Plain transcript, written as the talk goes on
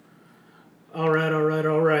All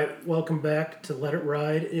right. Welcome back to Let It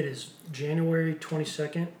Ride. It is January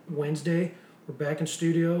 22nd, Wednesday. We're back in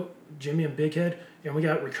studio, Jimmy and Big Head, and we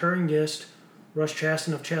got recurring guest, Russ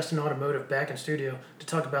Chaston of Chaston Automotive, back in studio to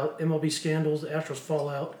talk about MLB scandals, the Astros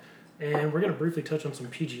fallout, and we're going to briefly touch on some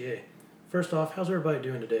PGA. First off, how's everybody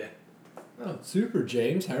doing today? Oh, super,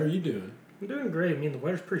 James. How are you doing? I'm doing great. I mean, the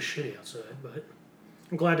weather's pretty shitty outside, but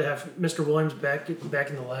I'm glad to have Mr. Williams back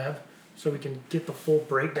in the lab so we can get the full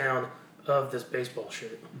breakdown of this baseball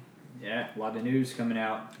shit. Yeah, a lot of news coming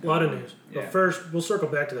out. A lot of news. Yeah. But first, we'll circle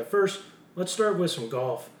back to that. First, let's start with some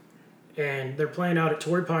golf. And they're playing out at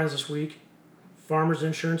Torrey Pines this week. Farmers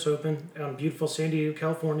Insurance Open out in beautiful San Diego,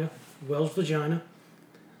 California. Wells, Vagina.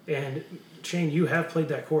 And Shane, you have played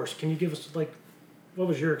that course. Can you give us, what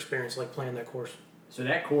was your experience like playing that course? So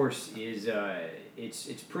that course is,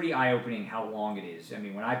 it's pretty eye-opening how long it is. I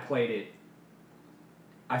mean, when I played it,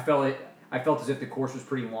 I felt as if the course was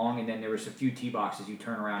pretty long, and then there was a few tee boxes you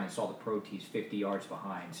turn around and saw the pro tees 50 yards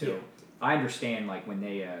behind. So yeah. I understand, when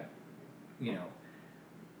they,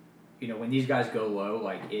 when these guys go low,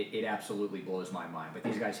 it absolutely blows my mind. But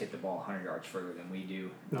these guys hit the ball 100 yards further than we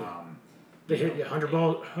do. Yeah. They hit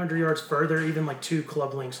 100 yards further, even 2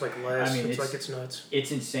 club lengths less. I mean, it's nuts.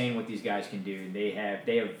 It's insane what these guys can do. They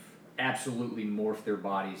have absolutely morphed their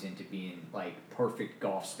bodies into being perfect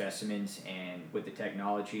golf specimens, and with the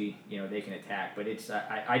technology, they can attack. But it's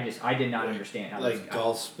I did not understand how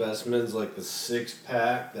golf specimens, like the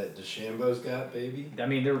 6-pack that DeChambeau's got, baby. I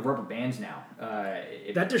mean, they're rubber bands now.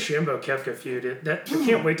 That DeChambeau Koepka feud, I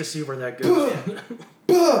can't wait to see where that goes.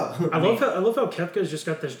 I love how Koepka's just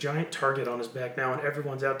got this giant target on his back now, and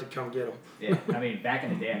everyone's out to come get him. Yeah, I mean, back in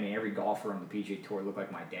the day, every golfer on the PGA Tour looked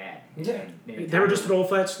like my dad. Yeah, they were just an old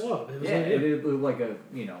fat slob. It looked like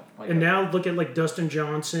a now look at Dustin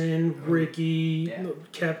Johnson, Ricky,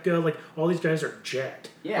 Koepka, all these guys are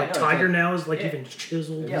jacked. Yeah, Tiger now is even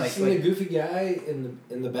chiseled. Yeah, you seen the goofy guy in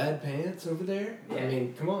the bad pants over there? Yeah. I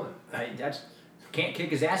mean, come on. Can't kick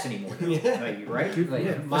his ass anymore. Yeah. Right?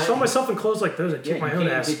 I saw myself in clothes like those. I kick my own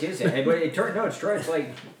ass. Kick his ass. But it turned. No, it's true. It's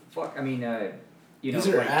fuck. I mean, these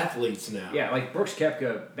are athletes now. Yeah, Brooks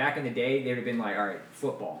Koepka back in the day, they'd have been all right,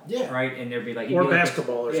 football. Yeah. Right, and there'd be or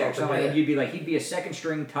basketball or something. Yeah, and you'd be he'd be a second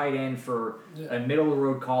string tight end for a middle of the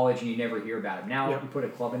road college, and you never hear about him. Now you put a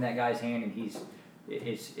club in that guy's hand, and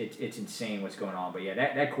it's insane what's going on. But yeah,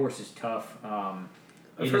 that course is tough.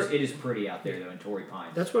 It is pretty out there, though, in Torrey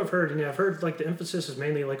Pines. That's what I've heard. And I've heard, the emphasis is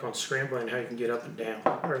mainly, on scrambling, how you can get up and down.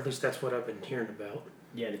 Or at least that's what I've been hearing about.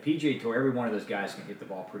 Yeah, the PGA Tour, every one of those guys can hit the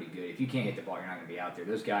ball pretty good. If you can't hit the ball, you're not going to be out there.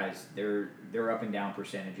 Those guys, their up and down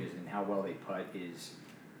percentages and how well they putt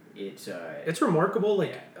it's remarkable,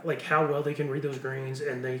 how well they can read those greens,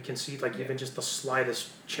 and they can see, even just the slightest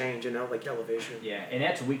change in, elevation. Yeah, and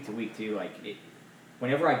that's week to week, too.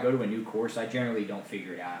 Whenever I go to a new course, I generally don't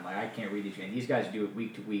figure it out. I'm I can't read these. And these guys do it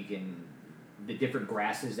week to week, and the different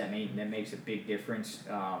grasses that makes a big difference.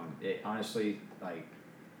 Honestly,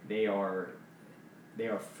 they are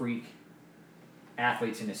freak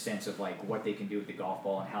athletes in the sense of what they can do with the golf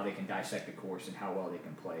ball and how they can dissect the course and how well they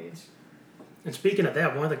can play. And speaking of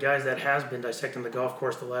that, one of the guys that has been dissecting the golf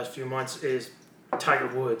course the last few months is Tiger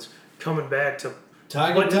Woods, coming back to.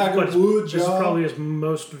 Tiger Woods, this is probably his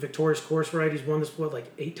most victorious course, right? He's won this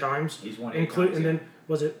 8 times. He's won 8 times. And then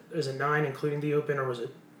is it 9 including the Open, or was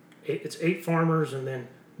it 8? It's 8 Farmers and then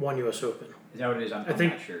 1 U.S. Open. Is that what it is? I'm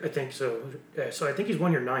not sure. I think so. Yeah, so I think he's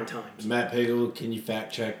won here 9 times. Matt Pagel, can you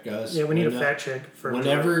fact check us? Yeah, we need a fact check for.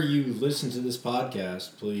 Whenever you listen to this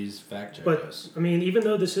podcast, please fact check us. I mean, even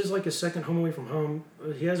though this is his second home away from home,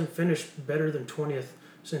 he hasn't finished better than 20th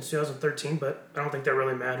since 2013. But I don't think that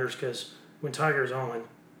really matters because when Tiger's on,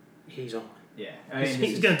 he's on. Yeah,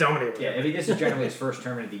 he's going to dominate. Yeah, this is generally his first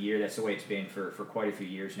tournament of the year. That's the way it's been for quite a few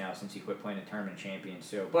years now since he quit playing the tournament champion.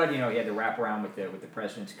 So, but he had the wraparound with the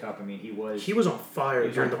President's Cup. I mean, he was on fire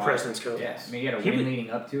during the President's Cup. Yeah, I mean, he had a win leading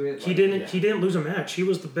up to it. He didn't lose a match. He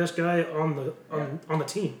was the best guy on the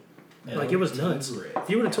team. Yeah, it was nuts. If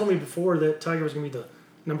you would have told me before that Tiger was going to be the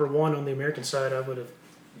number 1 on the American side, I would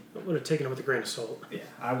have taken it with a grain of salt. Yeah,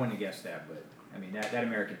 I wouldn't have guessed that, but I mean that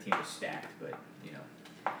American team was stacked, but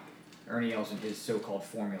Ernie Els and his so-called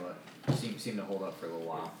formula seem to hold up for a little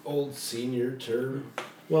while. Old senior term.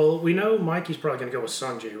 Well, we know Mikey's probably going to go with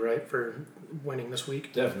Sanjay, right, for winning this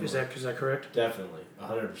week. Definitely. Is that correct? Definitely,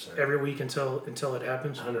 100%. Every week until it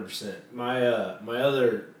happens. 100%. My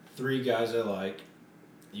other 3 guys I like.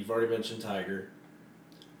 You've already mentioned Tiger.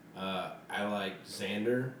 I like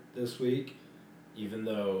Xander this week, even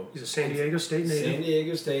though he's a San Diego State native. San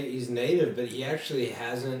Diego State, he's native, but he actually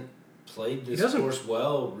hasn't played this course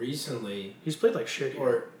well recently. He's played like shit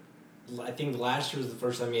here. I think last year was the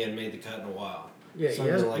first time he had made the cut in a while. Yeah, he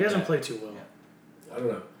hasn't played too well. I don't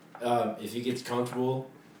know. If he gets comfortable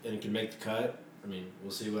and can make the cut, I mean,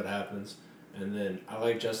 we'll see what happens. And then I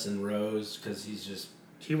like Justin Rose because he's just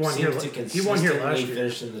he won here last year.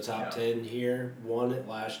 Finished in the top 10 here. Won it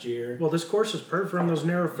last year. Well, this course is perfect from those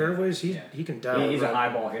narrow fairways. He can dial. He's a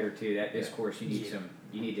high ball hitter too. This course you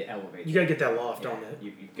need to elevate. You gotta get that loft on it.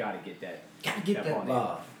 You've got to get that. Gotta get that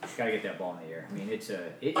ball. Got to get that ball in the air. I mean, it's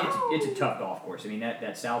a tough golf course. I mean,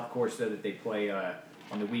 that south course though that they play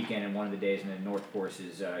on the weekend and one of the days, and the north course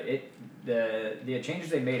is the changes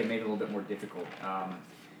they made have made it a little bit more difficult.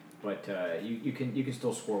 But you can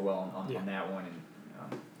still score well on that one. And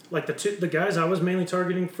like the guys I was mainly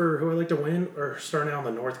targeting for who I like to win are starting out on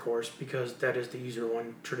the north course because that is the easier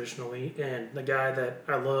one traditionally. And the guy that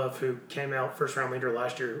I love who came out first round leader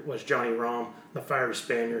last year was Johnny Rahm, the fiery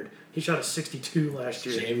Spaniard. He shot a 62 last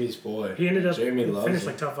year. Jamie's boy. He ended up finished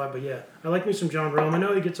like top 5, but yeah, I like me some John Rahm. I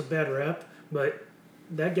know he gets a bad rep, but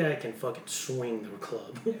that guy can fucking swing the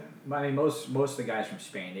club. Yeah. I mean, most of the guys from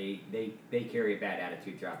Spain, they carry a bad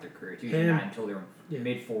attitude throughout their career. It's usually not until they're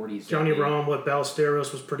mid-40s. Johnny Rahm,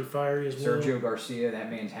 Ballesteros was pretty fiery as well. Sergio Garcia,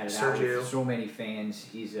 that man's had it out with so many fans.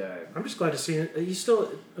 I'm just glad to see it.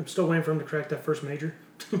 I'm still waiting for him to crack that first major.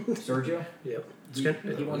 Sergio? Yep.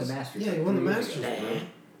 He won the Masters. Yeah, he won the Masters, bro.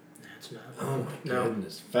 That's not. Oh my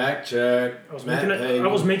goodness. Fact check. I was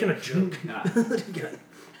making a joke.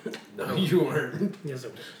 No, you weren't. Yes, I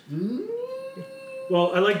was.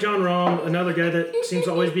 Well, I like John Rahm. Another guy that seems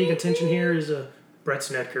to always be in contention here is Brett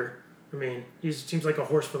Snedeker. I mean, he seems like a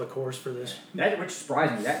horse for the course for this. Which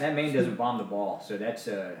surprised me. That man doesn't bomb the ball, so that's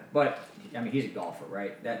but I mean, he's a golfer,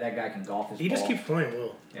 right? That guy can golf his ball. He just keeps playing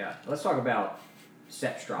well. Yeah. Let's talk about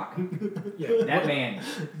Sepp Straka. Yeah. That man.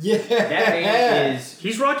 Yeah. That man is.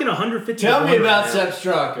 He's rocking 150. Tell me about Sepp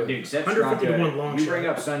Straka. Dude, Sepp 150 to 1 Straka. long You shot. bring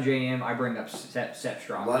up Sun JM, I bring up Sepp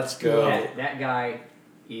Straka. Let's go. That guy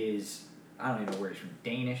is. I don't even know where he's from.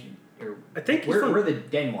 Danish. Or I think he's from. We're the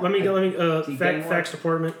Denmark. Let me. Facts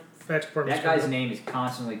department. That guy's name is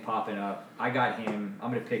constantly popping up. I got him.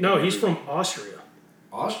 I'm gonna pick. No, he's from Austria.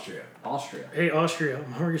 Austria. Hey, Austria.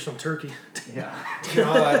 I'm hungry for some turkey. Yeah.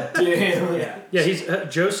 God damn. Yeah. He's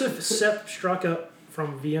Joseph Sepp Straka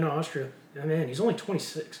from Vienna, Austria. Yeah, man, he's only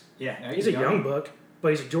 26. Yeah. No, he's a young buck, but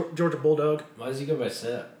he's a Georgia Bulldog. Why does he go by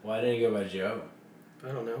Sepp? Why didn't he go by Joe? I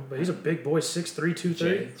don't know, but he's a big boy, 6'3",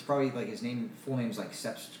 230. It's probably like his full name's like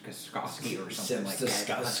Sepp Skoski or something like that.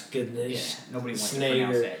 Yeah, nobody wants to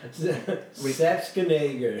pronounce that. Sepp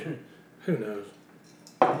Skanager. Who knows?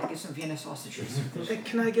 Can I get some Vienna sausages?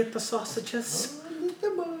 Can I get the sausages?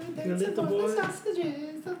 Little boy.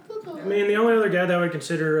 Sausages. I mean, the only other guy that I would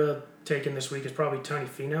consider taking this week is probably Tony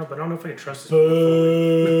Finau, but I don't know if I can trust his. I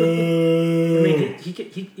mean,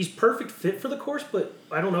 he's perfect fit for the course, but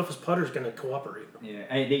I don't know if his putter's going to cooperate. Yeah,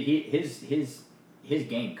 his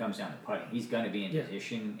game comes down to putting. He's going to be in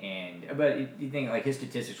position, but you think like his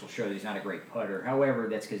statistics will show that he's not a great putter. However,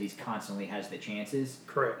 that's because he's constantly has the chances.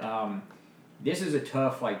 Correct. This is a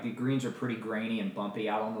tough. Like the greens are pretty grainy and bumpy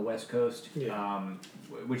out on the West Coast. Yeah.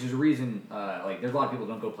 Which is a reason. Like there's a lot of people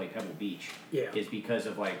don't go play Pebble Beach. Yeah. Is because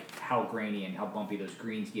of like how grainy and how bumpy those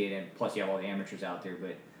greens get, and plus you have all the amateurs out there.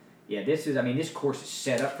 But yeah, this course is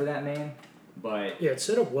set up for that, man. But yeah, it's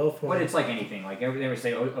set up well for him. But it's like anything. Like everything would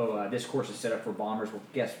say, this course is set up for bombers. Well,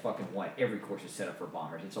 guess fucking what? Every course is set up for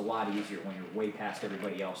bombers. It's a lot easier when you're way past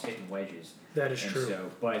everybody else hitting wedges. That is true.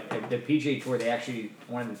 So, but the PGA Tour, they actually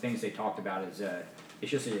one of the things they talked about is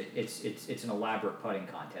it's just it's an elaborate putting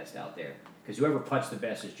contest out there because whoever putts the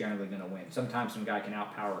best is generally going to win. Sometimes some guy can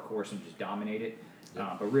outpower a course and just dominate it.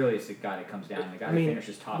 But really, it's the guy that comes down, the guy that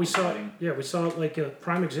finishes top in putting. Yeah, we saw like a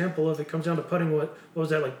prime example of it comes down to putting. What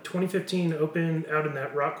was that, like 2015 Open out in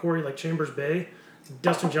that rock quarry, like Chambers Bay?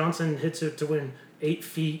 Dustin Johnson hits it to win 8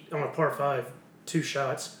 feet on a par 5, 2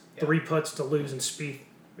 shots, 3 putts to lose, and Spieth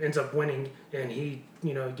ends up winning, and he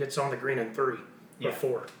gets on the green in 3 or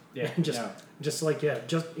 4. Yeah, just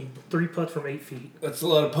 3 putts from 8 feet. That's a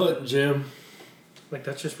lot of putting, Jim. Like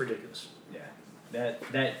that's just ridiculous.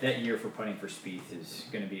 That year for putting for Spieth is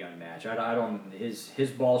going to be unmatched. I don't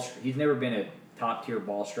his ball. He's never been a top tier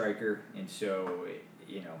ball striker, and so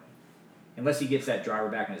unless he gets that driver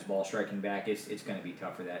back and his ball striking back, it's going to be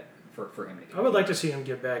tough for that for him to compete. I would like to see him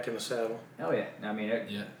get back in the saddle. Hell yeah! I mean,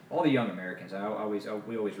 all the young Americans. We always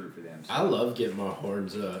root for them. So. I love getting my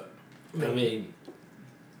horns up. I mean,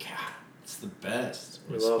 God, it's the best.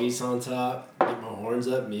 When Spieth's on top, get my horns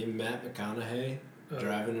up. Me and Matt McConaughey.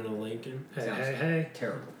 Driving in a Lincoln. Hey.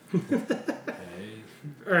 Terrible. Hey.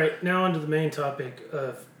 All right, now on to the main topic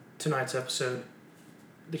of tonight's episode.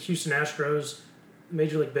 The Houston Astros,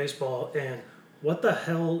 Major League Baseball, and What the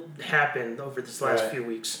hell happened over this last few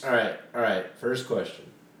weeks? All right. First question.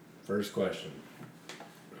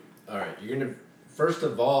 All right, first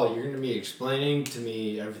of all, you're gonna be explaining to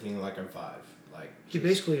me everything like I'm 5. Like He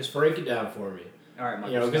basically is. Break it down for me. All right,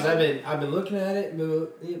 Mike. Because I've been looking at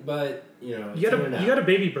it, but you gotta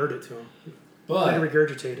baby bird it to him. But you gotta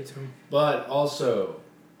regurgitate it to him. But also,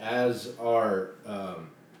 as our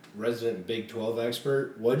resident Big 12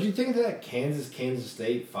 expert, what did you think of that Kansas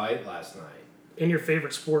State fight last night? In your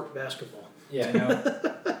favorite sport, basketball.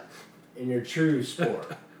 Yeah, in your true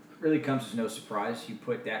sport. Really comes as no surprise. You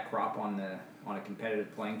put that crop on a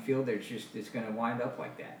competitive playing field, it's going to wind up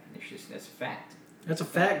like that. That's a fact. That's a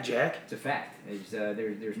fact, Jack. It's a fact.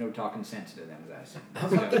 There's no talking sense to them guys. How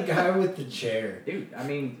about the guy with the chair? Dude, I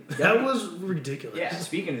mean... That was ridiculous. Yeah,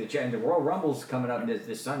 speaking of the chair, and the Royal Rumble's coming up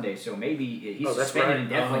this Sunday, so maybe he's suspended right.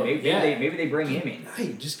 indefinitely. Maybe they bring him in.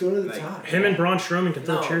 Hey, just go to the top. Him and Braun Strowman can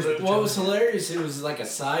throw chairs with each other. What was hilarious, it was like a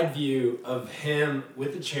side view of him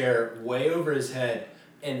with the chair way over his head,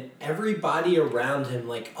 and everybody around him,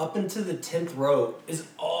 like up into the 10th row, is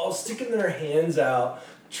all sticking their hands out,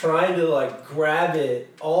 trying to like grab it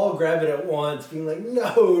at once, being like,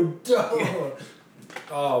 no, don't.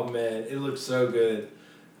 Oh man, it looked so good.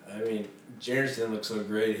 I mean, Jerison looked so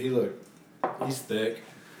great. He's thick.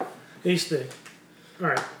 He's thick. All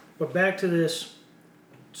right, but back to this.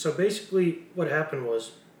 So basically, what happened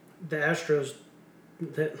was the Astros.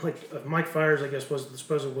 Mike Fiers, I guess, was the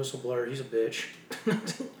supposed whistleblower. He's a bitch.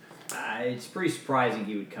 It's pretty surprising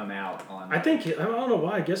he would come out on. I don't know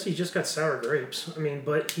why. I guess he just got sour grapes. I mean,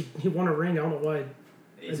 but he won a ring. I don't know why.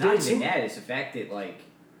 It's not even that. It's the fact that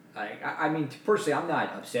I mean, personally, I'm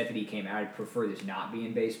not upset that he came out. I prefer this not be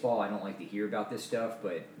in baseball. I don't like to hear about this stuff.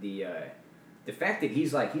 But the fact that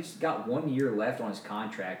he's got 1 year left on his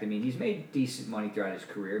contract. I mean, he's made decent money throughout his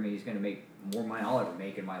career. I mean, he's going to make more money I'll ever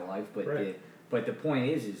make in my life. But But the point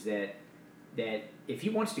is that if he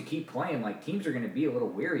wants to keep playing, like, teams are going to be a little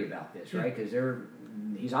weary about this, right? Because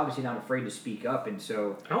he's obviously not afraid to speak up, and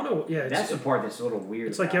so I don't know. Yeah, that's the part that's a little weird.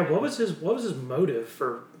 It's like, what was his motive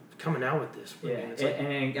for coming out with this?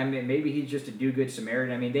 And I mean, maybe he's just a do-good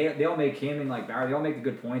Samaritan. I mean, they'll make him and like Bauer, they all make the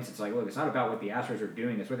good points. It's like, look, it's not about what the Astros are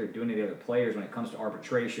doing; it's what they're doing to the other players when it comes to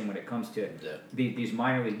arbitration, when it comes to these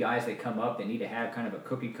minor league guys that come up that need to have kind of a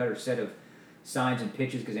cookie-cutter set of signs and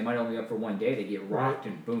pitches because they might only be up for 1 day. They get rocked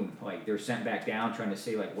and boom, like they're sent back down trying to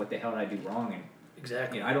say like, what the hell did I do wrong? And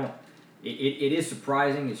exactly, I don't. It is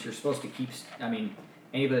surprising. You're supposed to keep. I mean,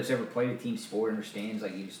 anybody that's ever played a team sport understands.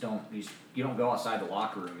 Like, you just don't. You don't go outside the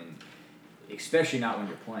locker room, and especially not when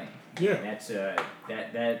you're playing. Yeah, and that's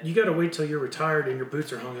that. You got to wait till you're retired and your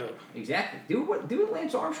boots are hung up. Exactly. Do what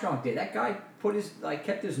Lance Armstrong did. That guy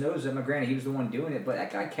kept his nose up. Granted, he was the one doing it, but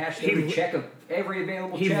that guy cashed every check of every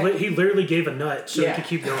available check. He literally gave a nut so he could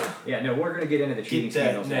keep going. Yeah, no, we're gonna get into the cheating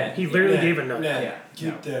scandals. He literally gave a nut.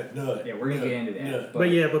 Get that nut. Yeah, we're gonna get into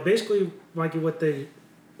that. But basically, Mikey, what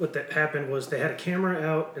that happened was they had a camera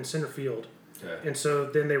out in center field. Okay. And so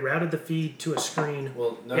then they routed the feed to a screen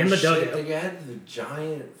in the dugout. They had the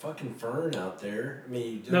giant fucking fern out there. I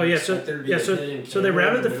mean, so they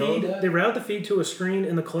routed the feed. They routed the feed to a screen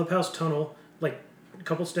in the clubhouse tunnel, like a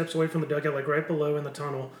couple steps away from the dugout, like right below in the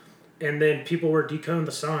tunnel. And then people were decoding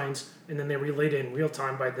the signs, and then they relayed it in real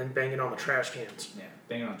time by then banging on the trash cans. Yeah,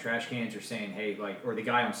 banging on trash cans or saying, hey, or the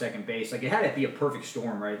guy on second base. Like, it had to be a perfect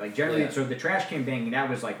storm, right? Like, generally, so the trash can banging, that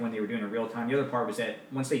was like when they were doing it in real time. The other part was that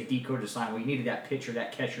once they decoded the sign, you needed that pitcher,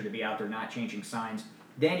 that catcher to be out there not changing signs.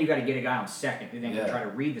 Then you got to get a guy on second, and then you try to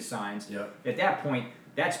read the signs. Yep. At that point,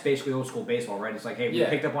 that's basically old school baseball, right? It's like, hey, we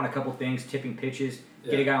picked up on a couple things, tipping pitches,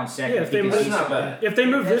 get a guy on second. Yeah, if they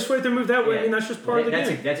move this way, if they move that way, I mean, that's just part of the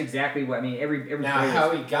game. That's exactly what I mean. Every now,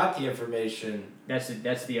 how he got the information. That's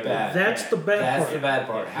the other. That's the bad part. That's the bad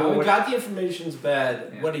part. How he got the information is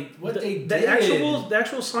bad. Yeah. What they did. The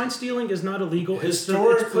actual sign stealing is not illegal.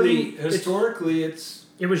 Historically,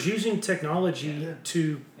 it was using technology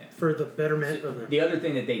for the betterment of them. The other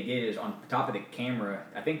thing that they did is on top of the camera,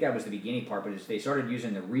 I think that was the beginning part, but is they started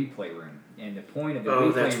using the replay room. And the point of the replay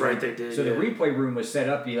room... that's right, they did. So the replay room was set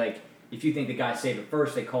up, if you think the guy saved it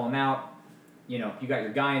first, they call him out. You got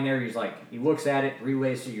your guy in there, he looks at it,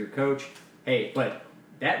 relays to your coach. Hey, but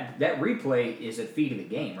that replay is a feed of the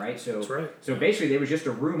game, right? So, that's right. So basically there was just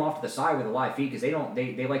a room off to the side with a live feed because they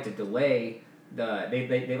like to delay...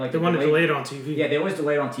 They want to delay it on TV. Yeah, they always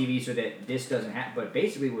delay it on TV so that this doesn't happen. But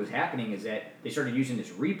basically, what was happening is that they started using this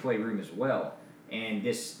replay room as well, and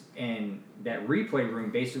this and that replay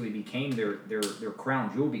room basically became their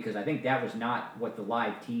crown jewel, because I think that was not what the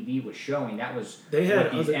live TV was showing. That was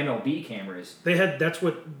what these MLB cameras. That's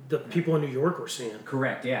what the people in New York were seeing.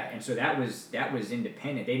 Correct, yeah. And so that was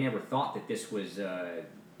independent. They never thought that this was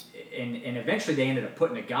and eventually they ended up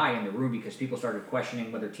putting a guy in the room because people started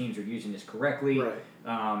questioning whether teams are using this correctly. Right.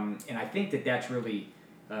 And I think that's really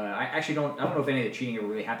I don't know if any of the cheating ever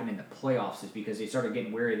really happened in the playoffs, is because they started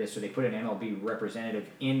getting wary of this, so they put an MLB representative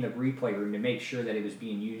in the replay room to make sure that it was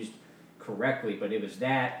being used correctly. But it was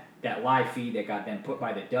that live feed that got then put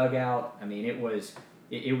by the dugout. I mean, it was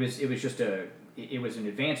just it was an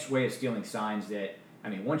advanced way of stealing signs that,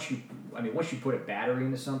 once you put a battery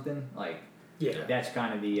into something, like, that's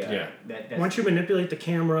kind of the once you manipulate the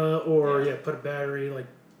camera or put a battery, like,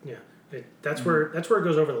 that's where it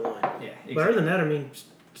goes over the line. Yeah, exactly. But other than that,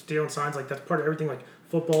 stealing signs, like, that's part of everything. Like,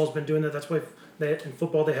 football's been doing that. That's why in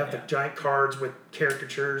football they have the giant cards with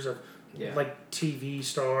caricatures of like TV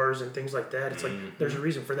stars and things like that. It's like there's a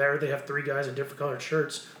reason for that. Or they have 3 guys in different colored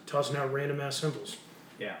shirts tossing out random ass symbols.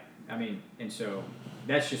 Yeah, and so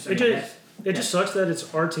that's just it just sucks that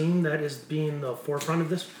it's our team that is being the forefront of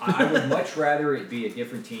this. I would much rather it be a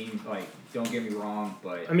different team. Like, don't get me wrong,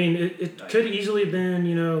 but it could easily have been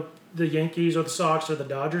the Yankees or the Sox or the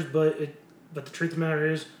Dodgers, but the truth of the matter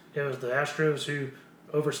is it was the Astros who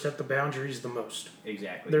overstepped the boundaries the most.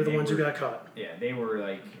 Exactly. They're the ones who got caught. Yeah, they were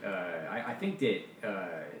like I think that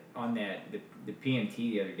on the PMT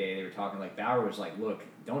the other day they were talking, like, Bauer was like, look,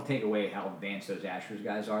 don't take away how advanced those Astros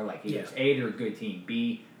guys are. Like, he was A, they're a good team.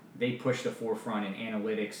 B, they push the forefront in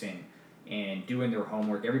analytics and doing their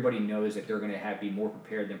homework. Everybody knows that they're going to be more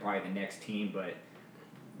prepared than probably the next team, but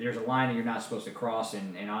there's a line that you're not supposed to cross,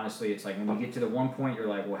 and honestly, it's like when you get to the one point, you're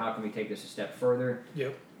like, well, how can we take this a step further?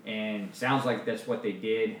 Yep. And sounds like that's what they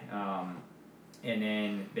did. And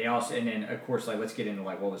then of course, like, let's get into,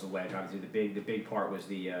 like, what was alleged. Obviously, the big part was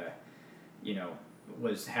the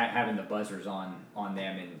having the buzzers on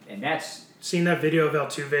them, and that's. Seen that video of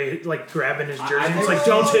Altuve, like, grabbing his jersey. It's like,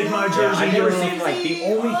 don't take my jersey. I never seen, like, the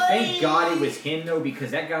only, thank God it was him, though, because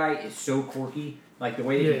that guy is so quirky. Like, the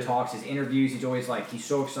way that he talks, his interviews, he's always like, he's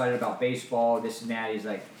so excited about baseball, this and that. He's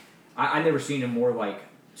like, I never seen him more like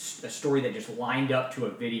a story that just lined up to a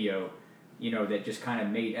video, that just kind of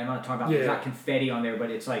made. I'm not talking about there's not confetti on there, but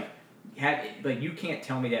it's like, you can't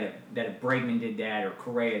tell me that if Bregman did that or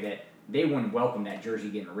Correa, that they wouldn't welcome that jersey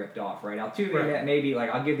getting ripped off, right? Altuve, that maybe, like,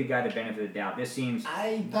 I'll give the guy the benefit of the doubt. This seems.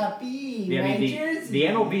 Ay, papi, jersey. The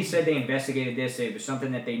MLB said they investigated this. It was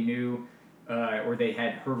something that they knew, or they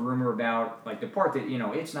had heard rumor about. Like, the part that,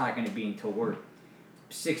 it's not going to be until we're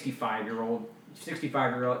 65 years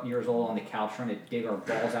old on the couch trying to dig our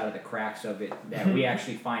balls out of the cracks of it that we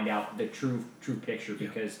actually find out the true picture,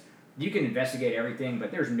 because you can investigate everything,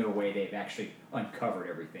 but there's no way they've actually uncovered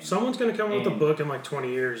everything. Someone's going to come up with a book in like 20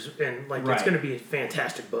 years, and like it's going to be a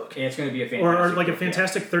fantastic book. Yeah, it's going to be a fantastic or like book, a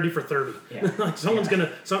fantastic 30 for 30. Yeah. Like someone's going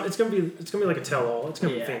to. So it's going to be like a tell-all. It's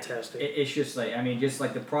going to be fantastic. It's just like, just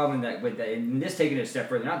like the problem that with and this taking it a step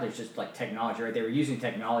further. Not there's just like technology, right? They were using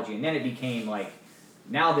technology, and then it became like.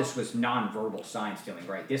 Now this was nonverbal sign stealing,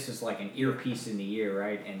 right? This is like an earpiece in the ear,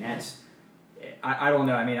 right? And that's, I don't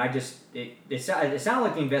know. It sounded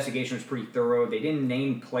like the investigation was pretty thorough. They didn't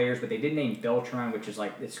name players, but they did name Beltran, which is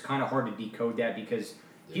like, it's kind of hard to decode that because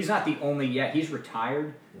he's not the only, he's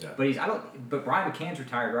retired, but Brian McCann's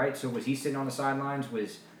retired, right? So was he sitting on the sidelines?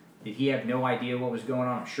 Did he have no idea what was going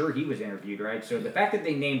on? I'm sure he was interviewed, right? So the fact that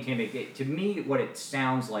they named him, to me, what it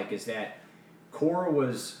sounds like is that Cora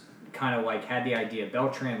was kind of like had the idea.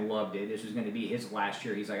 Beltran loved it. This was going to be his last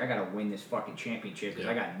year. He's like, I got to win this fucking championship because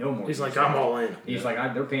I got no more. He's like, I'm all in. He's like,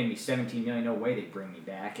 they're paying me $17 million. No way they bring me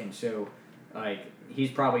back. And so, like, he's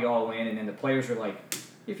probably all in. And then the players are like,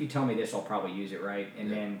 if you tell me this, I'll probably use it, right? And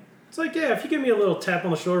then it's like, if you give me a little tap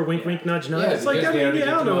on the shoulder, wink, wink, nudge, nudge. It's like, I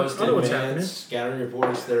don't know what's happening. Scouting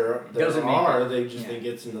reports they just think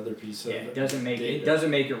it's another piece of it doesn't make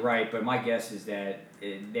it right. But my guess is that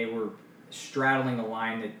they were straddling a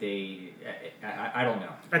line that I don't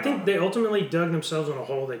know. I think they ultimately dug themselves in a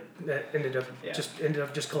hole that ended up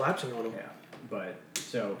just collapsing on them. Yeah, but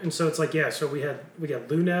so it's like so we got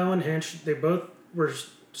Lunau and Hench. They both were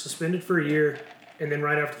suspended for a year, and then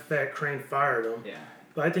right after that, Crane fired them. Yeah.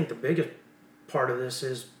 But I think the biggest part of this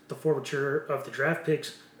is the forfeiture of the draft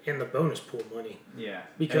picks and the bonus pool money. Yeah.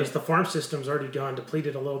 Because the farm system's already gone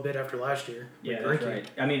depleted a little bit after last year. Yeah, that's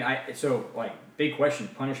right. Big question,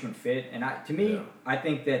 punishment fit, and I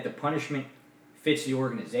think that the punishment fits the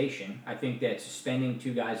organization. I think that suspending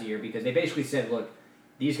 2 guys a year, because they basically said, look,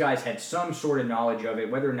 these guys had some sort of knowledge of it,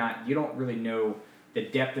 whether or not you don't really know the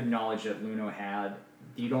depth of knowledge that Luno had.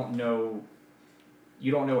 You don't know,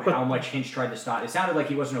 You don't know how much Hinch tried to stop. It sounded like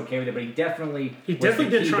he wasn't okay with it, but he definitely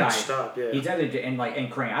did try to stop. Yeah, he definitely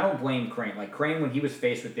and Crane. I don't blame Crane. Like Crane, when he was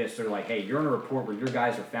faced with this, they're like, "Hey, you're on a report where your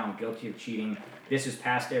guys are found guilty of cheating. This is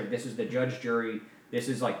past there. This is the judge, jury. This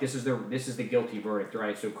is the guilty verdict,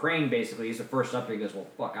 right?" So Crane basically, he's the first up there. He goes, "Well,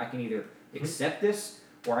 fuck, I can either accept this,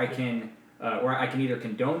 or I can either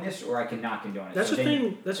condone this, or I can not condone it." That's the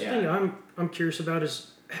thing. That's the thing I'm curious about is.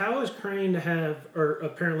 How is Crane to have, or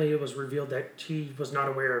apparently it was revealed that he was not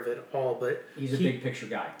aware of it at all, but he's a big picture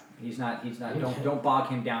guy. He's not, don't bog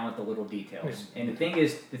him down with the little details. And the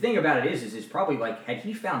thing about it is probably like, had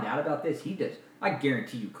he found out about this, he does, I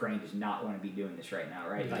guarantee you Crane does not want to be doing this right now,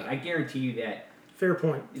 right? Yeah. Like, I guarantee you that. Fair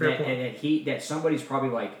point. That somebody's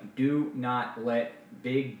probably like, do not let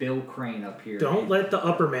Big Bill Crane up here. Don't let the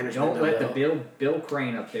upper management. Don't let the Bill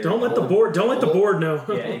Crane up there. Don't let the board. Don't let the board know.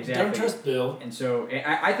 Yeah, exactly. Don't trust Bill. And so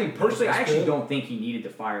I think personally, I actually don't think he needed to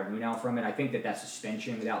fire Lunau from it. I think that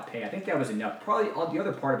suspension without pay. I think that was enough. Probably the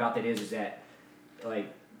other part about that is that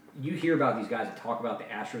like you hear about these guys that talk about the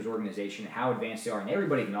Astros organization and how advanced they are, and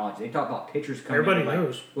everybody acknowledges. They talk about pitchers coming. Everybody in,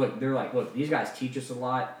 knows. They're like, look, these guys teach us a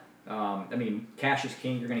lot. I mean, cash is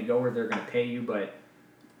king. You're going to go where they're going to pay you, but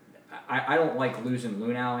I don't like losing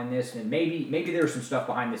Lunau in this. And maybe there was some stuff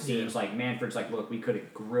behind the scenes. Like Manfred's like, look, we could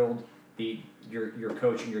have grilled your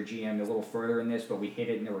coach and your GM a little further in this, but we hit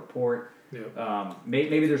it in the report. Yeah.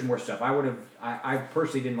 Maybe there's more stuff. I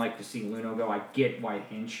personally didn't like to see Lunau go. I get why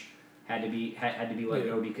Hinch had to be let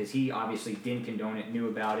go because he obviously didn't condone it, knew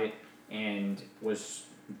about it, and was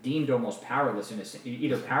deemed almost powerless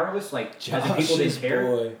either powerless, like as in people didn't care.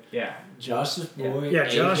 Boy. Yeah. Josh's boy. Yeah,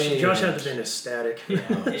 Josh had to have been ecstatic.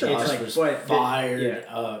 It's Josh like, was but fired.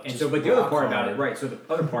 And so, but the other part about it, right? So the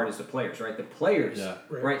other part is the players, right? The players,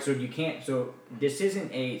 right? So you can't. So this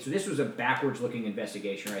isn't so this was a backwards looking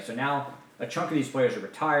investigation, right? So now a chunk of these players are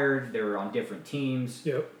retired. They're on different teams.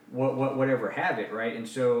 Yep. Whatever have it, right? And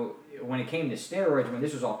so when it came to steroids, when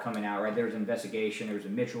this was all coming out, right? There was an investigation. There was a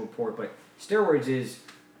Mitchell report, but steroids is.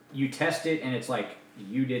 You test it, and it's like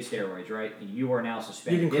you did steroids, right? You are now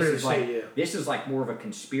suspended. This is like more of a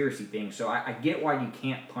conspiracy thing. So I get why you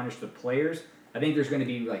can't punish the players. I think there's going to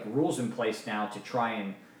be like rules in place now to try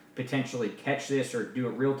and potentially catch this or do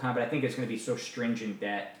it real time. But I think it's going to be so stringent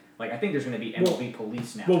that like I think there's going to be MLB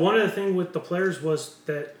police now. Well, one of the things with the players was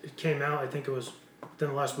that it came out. I think it was within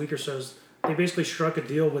the last week or so. Is they basically struck a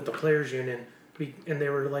deal with the players union, and they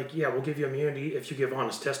were like, "Yeah, we'll give you immunity if you give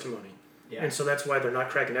honest testimony." Yeah. And so that's why they're not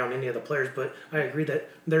cracking down on any of the players. But I agree that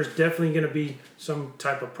there's definitely going to be some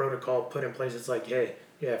type of protocol put in place. It's like, hey,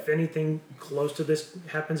 if anything close to this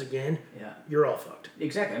happens again, you're all fucked.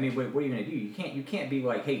 Exactly. I mean, what are you going to do? You can't be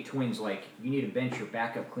like, hey, Twins, like you need to bench your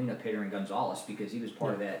backup cleanup hitter in Gonzalez because he was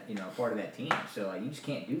part of that, part of that team. So like, you just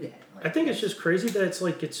can't do that. Like, I think it's just crazy that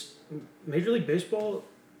it's Major League Baseball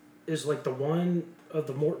is like the one of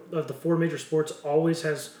the four major sports always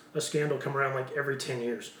has a scandal come around like every 10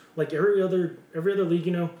 years. Like every other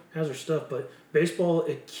league, has their stuff, but baseball,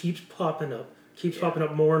 it keeps popping up. Popping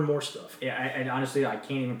up more and more stuff. Yeah, and honestly, I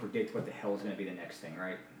can't even predict what the hell is going to be the next thing,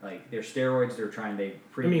 right? Like, they're steroids,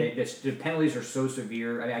 the penalties are so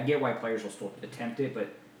severe. I mean, I get why players will still attempt it, but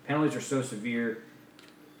penalties are so severe.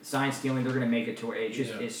 Sign stealing, they're going to make it to where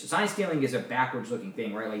sign stealing is a backwards looking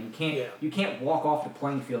thing, right? Like you can't walk off the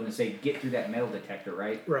playing field and say get through that metal detector,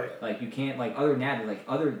 right? Right. Like you can't other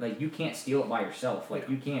than that, you can't steal it by yourself. Like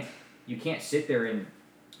you can't sit there and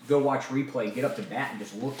go watch replay, get up to bat, and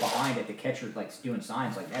just look behind at the catcher like doing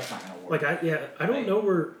signs. Like that's not going to work. I don't know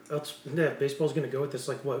where else baseball's going to go with this.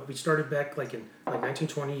 Like what we started back like in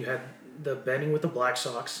 1920, you had the betting with the Black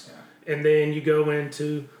Sox, and then you go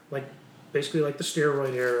into like. Basically like the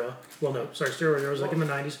steroid era. Well, no, sorry, steroid era was like in the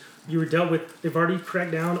 90s. You were dealt with, they've already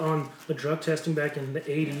cracked down on the drug testing back in the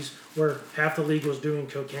 80s where half the league was doing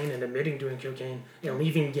cocaine and admitting doing cocaine and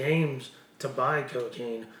leaving games to buy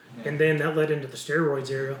cocaine. Yeah. And then that led into the steroids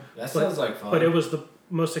era. Sounds like fun. But it was the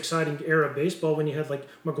most exciting era of baseball when you had like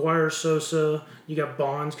McGuire, Sosa, you got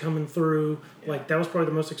Bonds coming through. Yeah. Like that was probably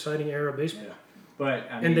the most exciting era of baseball. Yeah. But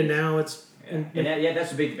I mean, and then now it's...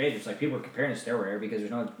 that's a big debate. It's like people are comparing to steroid era because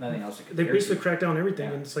there's nothing else to compare. They basically cracked down on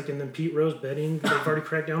everything, and it's like, and then Pete Rose betting. They've already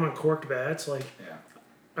cracked down on corked bats. Like,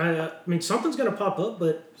 I mean, something's gonna pop up,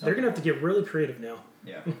 but they're gonna have to get really creative now.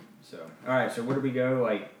 Yeah. So, all right. So, where do we go?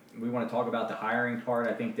 Like, we want to talk about the hiring part.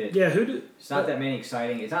 I think that it's not that many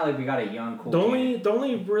exciting. It's not like we got a young cool. The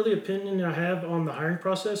only really opinion I have on the hiring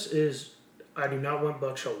process is. I do not want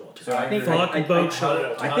Buck Showalter. So I think Buck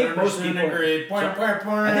Showalter. I think most people agree.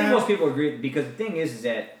 I think most people agree because the thing is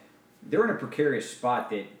that they're in a precarious spot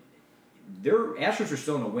that their Astros are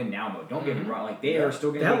still in a win now mode. Don't get me wrong. Like they are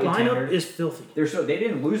still going to be a contender. That lineup is filthy. They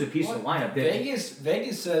didn't lose a piece of the lineup.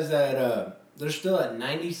 Vegas says that they're still at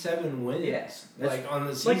 97 wins. Yes, like on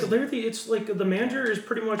the season. Like literally, it's like the manager is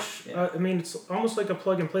pretty much. I mean, it's almost like a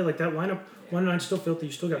plug and play. Like that lineup, 1-9 still filthy.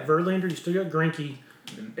 You still got Verlander. You still got Greinke.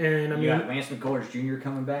 And I mean, you got Lance McCullers Jr.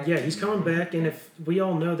 coming back. Yeah, he's coming back, and if we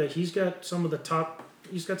all know that he's got some of the top.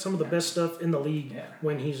 He's got some of the best stuff in the league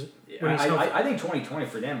when he's I think 2020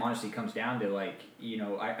 for them honestly comes down to like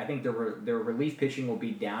I think their relief pitching will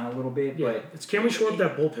be down a little bit, but it's can we shore up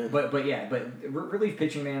that bullpen? But relief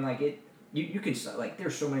pitching, man, like it you can like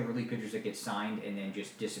there's so many relief pitchers that get signed and then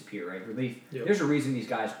just disappear, right? Relief. Yep. There's a reason these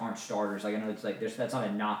guys aren't starters. Like I know it's like that's not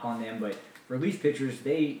a knock on them, but relief pitchers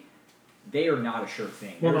they are not a sure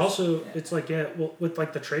thing. Well, it's like with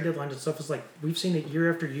like the trade deadlines and stuff, it's like we've seen it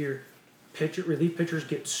year after year. Relief pitchers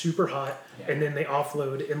get super hot, and then they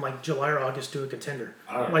offload in like July or August to a contender.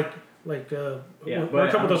 Like a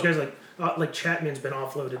couple of those guys like Chapman's been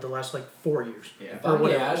offloaded the last like 4 years. Yeah, if I'm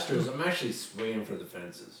the Astros, I'm actually swinging for the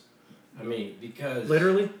fences. I mean, because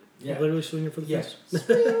literally swinging for the fences.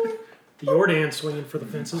 The Jordan swinging for the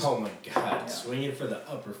fences. Oh my God, swinging for the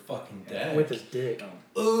upper fucking deck with his dick.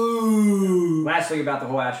 Ooh. Last thing about the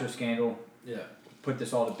whole Astros scandal. Yeah. Put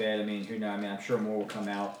this all to bed. I mean, I'm sure more will come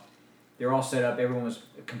out. They're all set up. Everyone was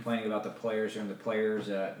complaining about the players and the players.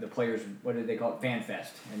 What did they call it? Fan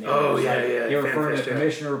Fest. And they They were referring to the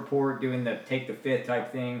commissioner report, doing the take the fifth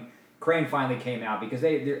type thing. Crane finally came out because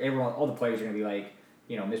all the players are going to be like,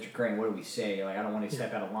 Mr. Crane, what do we say? Like, I don't want to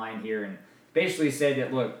step out of line here, and basically said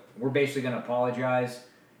that look, we're basically going to apologize.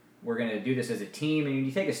 We're going to do this as a team, and when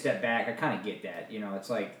you take a step back, I kind of get that. It's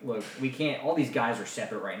like, look, we can't. All these guys are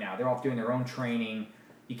separate right now. They're off doing their own training.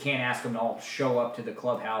 You can't ask them to all show up to the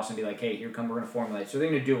clubhouse and be like, hey, here come, we're going to formulate. So they're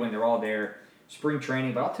going to do it when they're all there, spring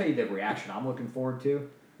training. But I'll tell you the reaction I'm looking forward to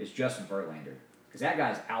is Justin Verlander. Because that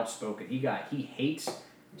guy's outspoken. He hates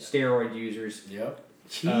steroid users. Yep.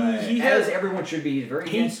 He has, everyone should be. He's very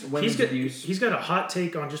against women's abuse. He's got a hot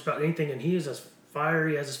take on just about anything, and he is as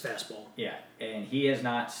fiery as his fastball. Yeah, and he has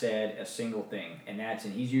not said a single thing. And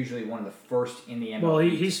he's usually one of the first in the MLB. Well,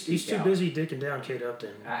 he's too busy dicking down Kate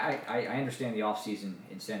Upton. I understand the off-season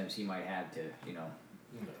incentives he might have to,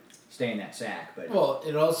 stay in that sack. But well,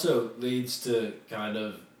 it also leads to kind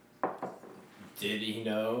of, did he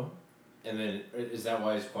know? And then is that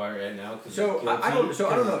why he's quiet right now? I don't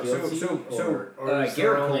know. Or is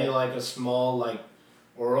there only like a small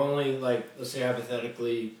or only let's say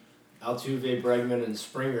hypothetically, Altuve, Bregman, and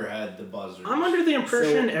Springer had the buzzer. I'm under the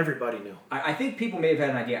impression everybody knew. I think people may have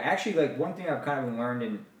had an idea. Actually, one thing I've kind of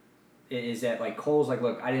learned is that Cole's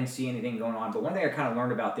look, I didn't see anything going on. But one thing I kind of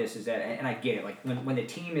learned about this is that, and I get it, when the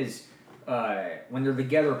team is when they're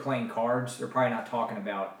together playing cards, they're probably not talking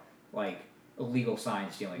about illegal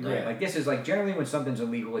sign stealing, right? Yeah. This is generally when something's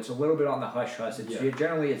illegal, it's a little bit on the hush hush.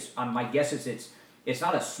 Generally it's my guess is it's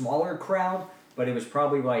not a smaller crowd, but it was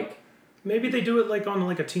probably maybe they do it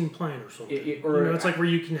on a team plan or something. It's where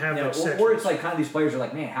you can have or it's kind of these players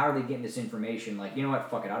are man, how are they getting this information? You know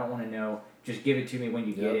what, fuck it, I don't want to know. Just give it to me when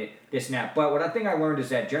you get it. This and that. But what I think I learned is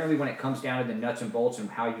that generally when it comes down to the nuts and bolts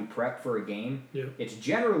and how you prep for a game, it's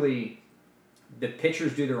generally the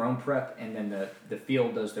pitchers do their own prep, and then the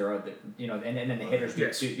field does their own, and then the hitters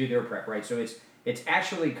do their prep, right? So it's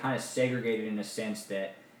actually kind of segregated in a sense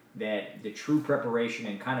that the true preparation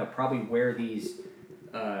and kind of probably where these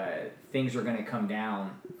things are going to come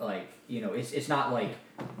down, it's not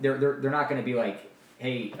they're not going to be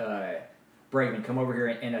hey, Bregman, come over here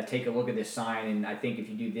and take a look at this sign, and I think if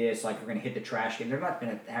you do this, we're going to hit the trash can. They're not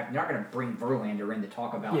going to bring Verlander in to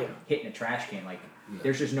talk about hitting a trash can.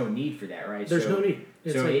 There's just no need for that, right? There's no need.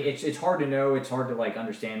 It's hard to know. It's hard to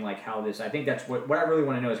understand how this. I think that's what I really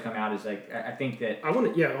want to know has come out is I think that I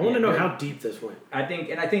want to know how deep this went. I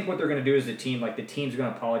think what they're going to do is the team's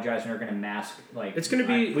going to apologize and they're going to mask it's going to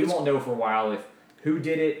be. We won't know for a while if who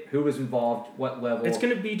did it, who was involved, what level. It's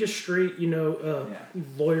going to be just straight,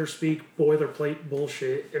 lawyer speak, boilerplate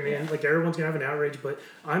bullshit. I mean, everyone's going to have an outrage, but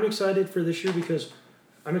I'm excited for this year because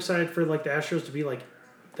I'm excited for the Astros to be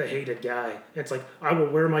the hated guy. It's I will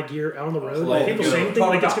wear my gear out on the road. People say anything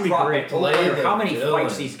it's gonna be great. How many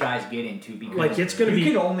fights these guys get into because it's gonna be.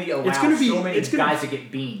 You can only allow so many guys to get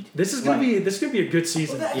beamed. This is gonna be a good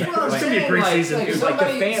season. Well, it's gonna be a great season. The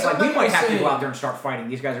fans, we might have to go out there and start fighting.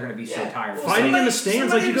 These guys are gonna be so tired. Fighting in the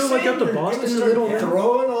stands, you go up to Boston in the middle,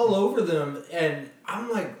 throwing all over them, and I'm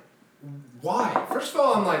why? First of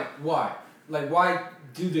all, I'm why? Why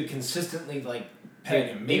do the consistently peg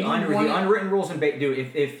him? The unwritten rules and dude,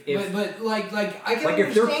 if I can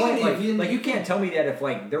if they're playing you can't tell me that if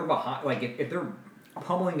they're behind if they're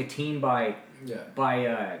pummeling the team by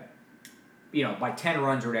by 10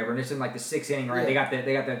 runs or whatever, and it's in like the 6th inning, right? They got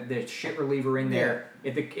the shit reliever in there.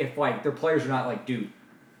 If like their players are not like, dude,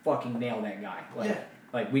 fucking nail that guy.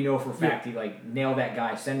 Like we know for a fact he like nail that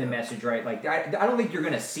guy, send a message, right? Like I don't think you're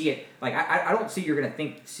gonna see it. Like I don't see you're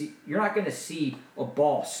not gonna see a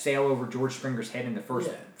ball sail over George Springer's head in the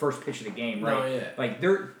first pitch of the game, right? No, yeah. Like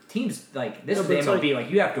their teams like this is the MLB, like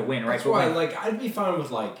you have to win, right? That's why like I'd be fine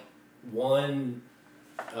with like one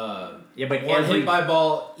one hit by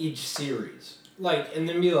ball each series. Like and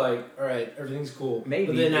then be like, all right, everything's cool. Maybe.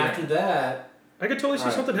 But then after that, I could totally see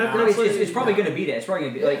something happen. No, it's probably going to be that. It's probably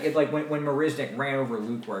going to be like when Marisnik ran over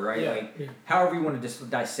Lucroy, right? Yeah. However you want to just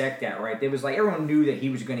dissect that, right? It was like everyone knew that he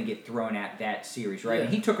was going to get thrown at that series, right? Yeah.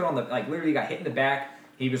 And he took it on literally got hit in the back.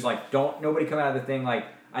 He was like, "Don't nobody come out of the thing." Like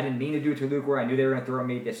I didn't mean to do it to Lucroy. I knew they were going to throw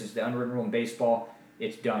me. This is the unwritten rule in baseball.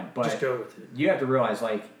 It's done. But just go with it. You have to realize,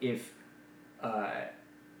 like, if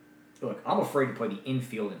look, I'm afraid to play the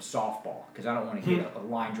infield in softball because I don't want to hit a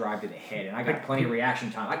line drive to the head, and I got plenty of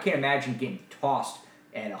reaction time. I can't imagine getting tossed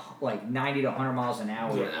at like 90 to 100 miles an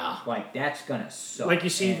hour. Yeah. Like that's gonna suck. Like you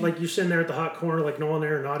see, like you're sitting there at the hot corner, like Nolan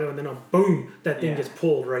Arenado, and then boom, that thing gets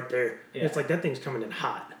pulled right there. Yeah. It's like that thing's coming in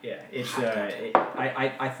hot. Yeah, it's. I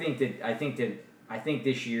think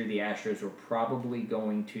this year the Astros are probably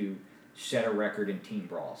going to set a record in team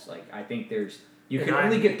brawls. Like I think you can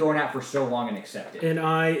only get thrown out for so long and accept it. And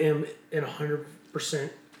I am in 100%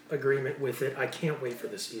 agreement with it. I can't wait for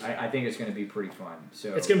this season. I think it's going to be pretty fun.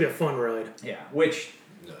 So it's going to be a fun ride. Yeah.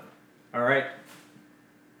 All right.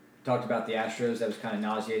 Talked about the Astros. That was kind of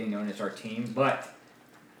nauseating, knowing it's our team, but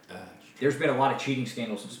there's been a lot of cheating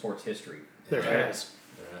scandals in sports history. There has.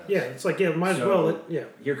 Yeah, it's like might as well.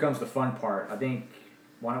 Here comes the fun part. I think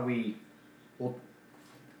why don't we?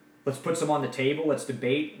 Let's put some on the table. Let's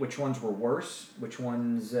debate which ones were worse. Which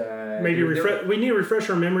ones? Maybe we need to refresh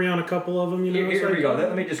our memory on a couple of them. Here we go.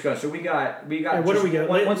 Let me just go. So we got. What do we got?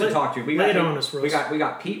 Ones to talk to. We got Rose. We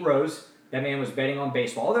got Pete Rose. That man was betting on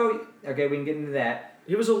baseball. Although, okay, we can get into that.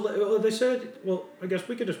 He was they said. Well, I guess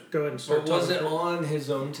we could just go ahead and start. But was it on his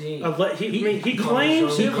own team? He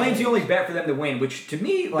claims he only bet for them to win, which to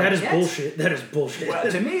me, like that is bullshit. That is bullshit.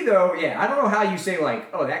 Well, to me, though, I don't know how you say like,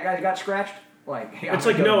 oh, that guy got scratched. Like it's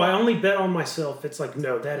like no, I only bet on myself. It's like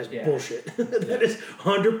no, that is bullshit. That is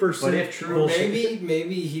 100%. But if true, bullshit.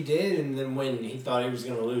 maybe he did, and then when he thought he was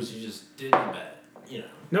going to lose, he just didn't bet.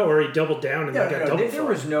 No, or he doubled down and got double. There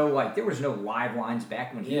was no live lines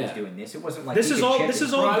back when he was doing this. It wasn't like this is all go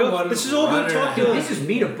talking. This is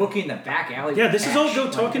me to bookie in the back alley. Yeah, this is all go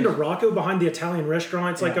talking to Rocco behind the Italian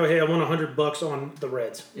restaurant. It's like, oh hey, I won $100 on the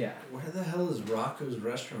Reds. Yeah. Where the hell is Rocco's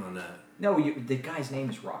restaurant at? No, the guy's name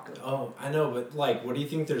is Rocco. Oh, I know, but like, what do you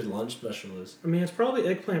think their lunch special is? I mean, it's probably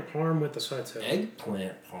eggplant parm with the side salad.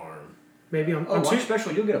 Eggplant parm. Maybe on lunch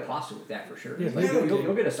special, you'll get a pasta with that for sure. Yeah,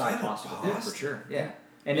 you'll get a side pasta with that for sure. Yeah.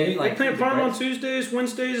 And maybe then, eggplant parm on Tuesdays,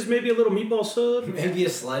 Wednesdays is maybe a little meatball sub. Maybe a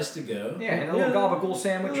slice to go. Yeah, and a little gabagool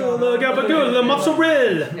sandwich. A little gabagool, the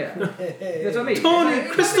mozzarella. Yeah. That's what I mean. Tony,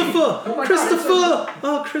 Christopher. Oh,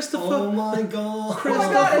 Christopher. Oh my God.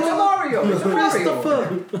 Christopher. It's a Mario. It's a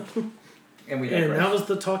Mario. Christopher. And that was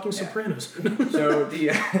the Talking Sopranos. So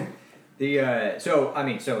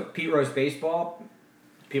so Pete Rose baseball.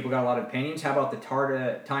 People got a lot of opinions. How about the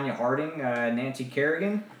Tanya Harding, Nancy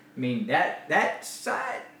Kerrigan? I mean that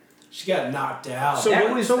side. She got knocked out.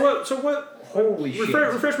 So what? Holy shit!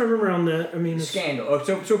 Refresh my memory on that. I mean, scandal. Oh,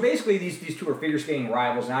 so basically these two are figure skating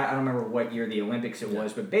rivals, and I don't remember what year the Olympics it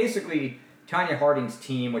was, but basically Tanya Harding's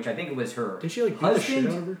team, which I think it was her. Did she beat the shit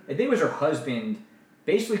out of her? I think it was her husband.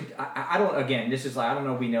 Basically, I don't. Again, this is like I don't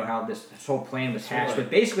know. We know how this whole plan was hatched, but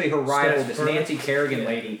basically her rival, this Nancy Kerrigan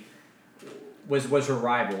lady, was her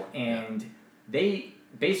rival, and they.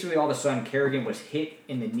 Basically, all of a sudden, Kerrigan was hit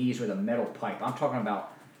in the knees with a metal pipe. I'm talking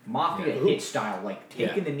about mafia hit style, like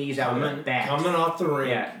taking the knees out with a bat. Coming off the ring.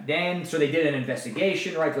 Yeah. Then, so they did an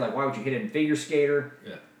investigation, right? They're like, why would you hit a figure skater?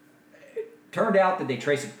 Yeah. It turned out that they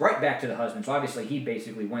traced it right back to the husband. So obviously, he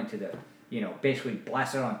basically went to the, basically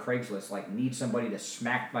blasted it on Craigslist, like, need somebody to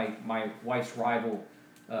smack my wife's rival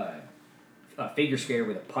figure skater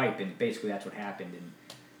with a pipe. And basically, that's what happened. And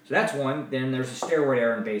so that's one. Then there's a steroid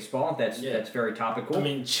era in baseball. That's very topical. I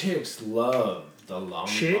mean, chicks love the long ball.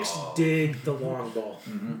 Chicks dig the long ball.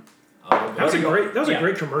 Mm-hmm. That was a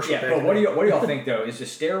great commercial. Yeah, but what do y'all think though? Is the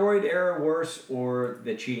steroid era worse or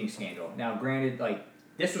the cheating scandal? Now, granted, like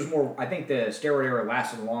this was more. I think the steroid era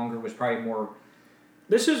lasted longer. Was probably more.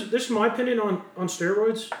 This is my opinion on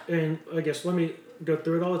steroids, and I guess let me go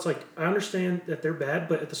through it all. It's like I understand that they're bad,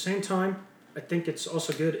 but at the same time, I think it's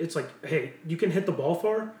also good. It's like, hey, you can hit the ball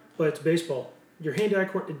far, but it's baseball. Your hand-eye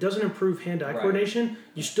it doesn't improve hand-eye coordination.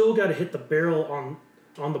 You still got to hit the barrel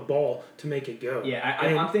on the ball to make it go. Yeah,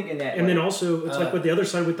 I'm thinking that. And then also, it's like with the other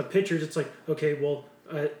side with the pitchers, it's like, okay, well,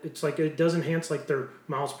 it's like it does enhance like their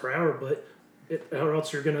miles per hour, but or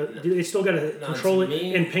else you're gonna they still gotta control it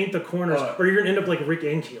and paint the corners, or you're gonna end up like Rick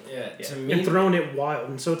Ankiel. To me, and throwing it wild.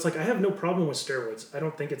 And so it's like I have no problem with steroids. I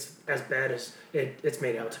don't think it's as bad as it's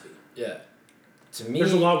made out to be. Yeah, to me,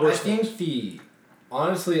 there's a lot worse.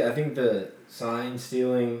 Honestly, I think the sign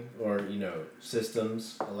stealing or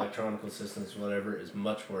systems, electronic systems, whatever, is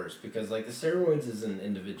much worse because like the steroids is an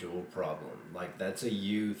individual problem. Like that's a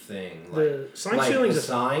you thing. Like, the sign stealing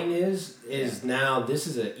is now this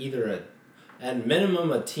is either at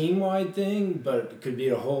minimum a team wide thing, but it could be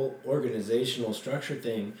a whole organizational structure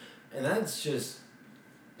thing, and that's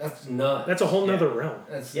nuts. That's a whole nother realm.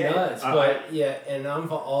 That's nuts. But and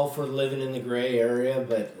I'm all for living in the gray area,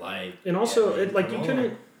 but like. And also, you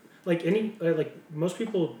couldn't like most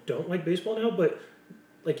people don't like baseball now, but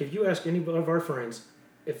like if you ask any of our friends,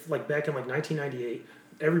 if like back in like 1998,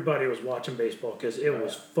 everybody was watching baseball because it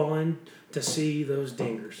was fun to see those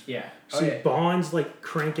dingers. Yeah. Bonds like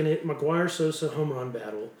cranking it, McGuire Sosa home run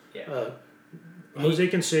battle. Yeah. Jose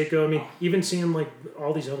Canseco. I mean, even seeing like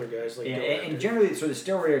all these other guys like. And generally, so the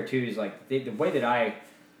steroid era too is like the way that I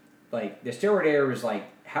like the steroid era is like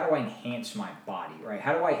how do I enhance my body, right?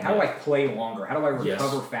 How do I play longer? How do I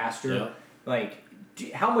recover faster? Yeah. Like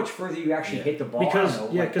how much further you actually hit the ball? Because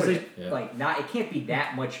it can't be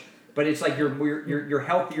that much. But it's like you're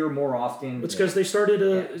healthier more often. It's because they started.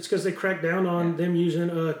 It's because they cracked down on them using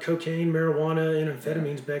cocaine, marijuana, and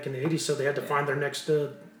amphetamines back in the '80s. So they had to find their next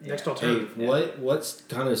alternative. Hey, what's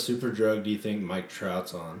kind of super drug do you think Mike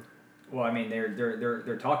Trout's on? Well, I mean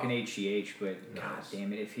they're talking HGH, but god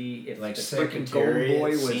damn it, if like the freaking Golden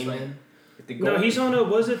Boy was semen. like. No, he's on a.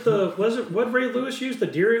 Was it what Ray Lewis used? The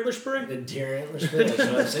deer antler spray. The deer antler spray. That's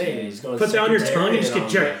what I'm saying. He's going. Put down your tongue. You just get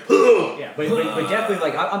jacked. Yeah, but definitely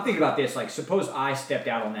like I'm thinking about this. Like, suppose I stepped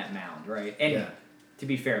out on that mound, right? And to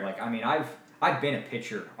be fair, like I mean, I've been a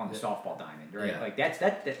pitcher on the softball diamond, right? Yeah. Like that's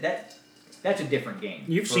a different game.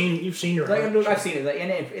 You've seen your. Like, I've seen it, like, and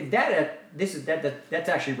if that's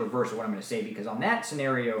actually reverse of what I'm going to say because on that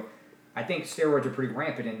scenario, I think steroids are pretty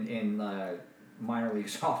rampant in minor league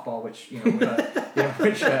softball, which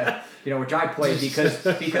which I play because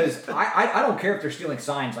I don't care if they're stealing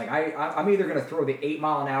signs. Like I'm either going to throw the 8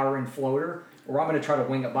 mile an hour in floater or I'm going to try to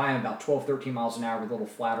wing it by him about 12, 13 miles an hour with a little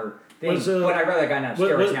flatter thing. But I'd rather that guy not have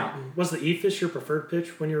steroids now. Was the ephus your preferred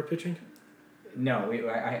pitch when you were pitching? No,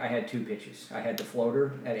 I had two pitches. I had the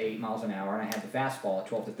floater at 8 miles an hour, and I had the fastball at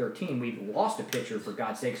 12 to 13. We lost a pitcher, for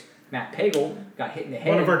God's sakes. Matt Pagel got hit in the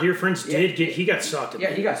head. One of our dear friends he got socked.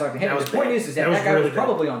 He got socked in the head. The point is that guy was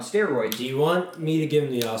probably on steroids. Do you want me to give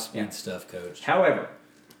him the off-speed stuff, Coach? However,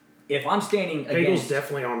 if I'm standing Pagel's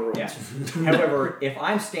definitely on roids. Yeah. However, if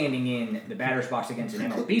I'm standing in the batter's box against an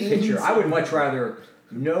MLB pitcher, I would much rather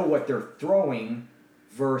know what they're throwing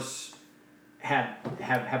versus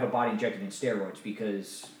have a body injected in steroids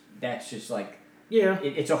because that's just like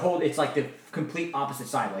it's like the complete opposite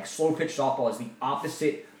side. Like slow pitch softball is the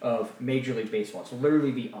opposite of Major League Baseball. It's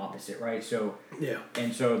literally the opposite, right? So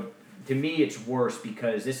and so to me it's worse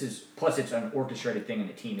because plus it's an orchestrated thing in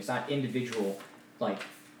the team. It's not individual like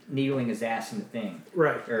needling his ass in the thing,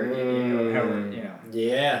 right? Or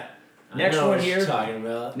Yeah. Next one here. Talking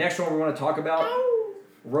about. Next one we want to talk about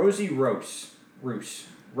Rosie Roos.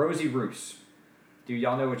 Rosie Roos. Do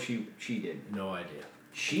y'all know what she did? No idea.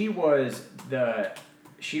 She was the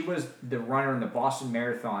runner in the Boston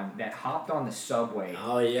Marathon that hopped on the subway.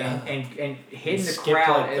 Oh yeah. And hid in the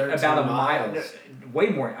crowd like about a mile. Way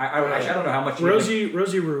more. I don't know how much. Rosie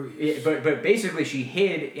Ruiz. But basically she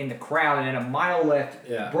hid in the crowd and then a mile left.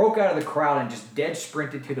 Yeah. Broke out of the crowd and just dead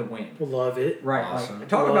sprinted to the wind. Love it. Right. Awesome. Like,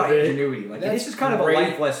 talk about ingenuity. Like this is kind of a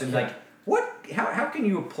life lesson. Yeah. Like what? How can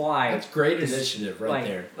you apply? That's great initiative right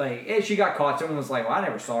there. Like she got caught. Someone was like, "Well, I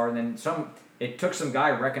never saw her." And then it took some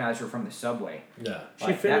guy recognized her from the subway. Yeah.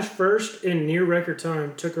 She finished first in near record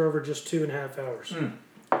time. Took her over just 2.5 hours.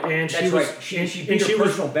 And she was she beat her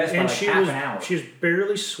personal best by like half an hour. She was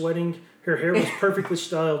barely sweating. Her hair was perfectly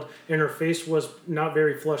styled, and her face was not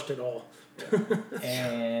very flushed at all.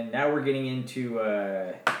 And now we're getting into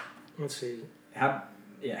let's see. How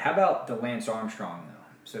about the Lance Armstrong though?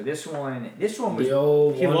 So this one was the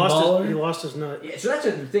old he lost his nut. Yeah, so that's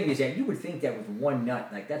the thing is that you would think that with one nut,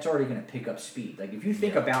 like that's already going to pick up speed. Like if you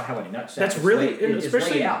think about how a nut sack is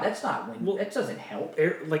laid out, that's not that doesn't help.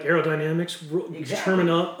 Like aerodynamics, determine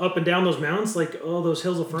up and down those mountains, like all those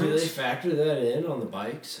hills of France. Do they factor that in on the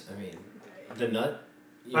bikes? I mean, the nut.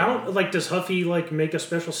 I don't like. Does Huffy like make a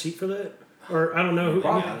special seat for that? Or I don't know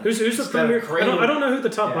who's the He's got a premier. cradle. I don't know who the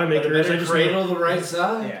top line maker is. I just cradle know. the right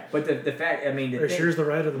side. Yeah, but the fact, I mean, Or here's the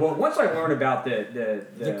right of the. well, once I learned about the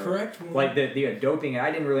correct one. like the doping,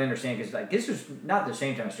 I didn't really understand because like this was not the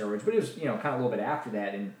same time as steroids, but it was kind of a little bit after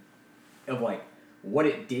that, and of like what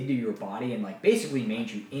it did to your body and like basically made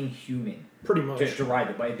you inhuman. Pretty much. To ride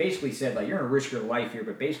the bike. It basically said like you're gonna risk your life here,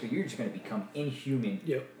 but basically you're just gonna become inhuman.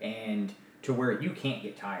 Yep. And to where you can't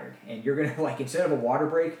get tired, and you're gonna like instead of a water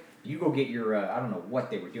break, you go get your I don't know what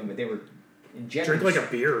they were doing, but they were injecting. Drink like a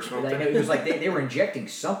beer or something. Like, it was like they were injecting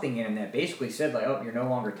something in him that basically said like, oh, you're no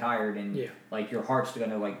longer tired, and like your heart's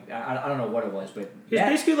gonna like I don't know what it was, but it's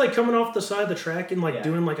basically like coming off the side of the track and like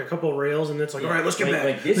doing like a couple of rails, and it's like, all right, let's get back.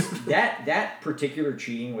 Like this that particular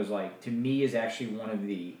cheating was like to me is actually one of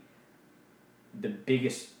the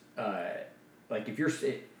biggest like if you're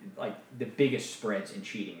like the biggest spreads in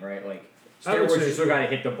cheating, right? Like steroids, you still got to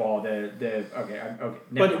hit the ball. Okay.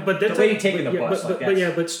 But that's the lady taking the bus. But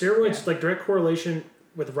steroids like direct correlation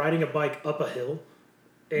with riding a bike up a hill,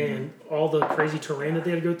 and all the crazy terrain that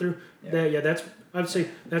they had to go through. That's I'd say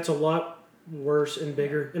that's a lot worse and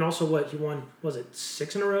bigger. And also, what he won was it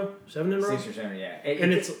 6 in a row, 7 in a row, 6 or 7, yeah.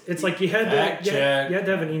 And it's like you had to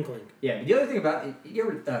have an inkling. Yeah, but the other thing about it, you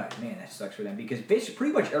ever man, that sucks for them because basically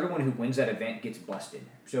pretty much everyone who wins that event gets busted.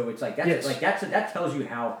 So it's like that tells you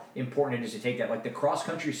how important it is to take that. Like the cross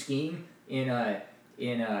country skiing in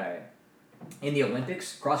the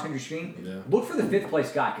Olympics, cross country skiing, look for the 5th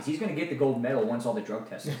place guy because he's going to get the gold medal once all the drug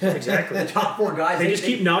tests. Exactly. The top 4 guys, they just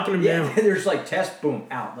keep knocking him down. There's like test, boom,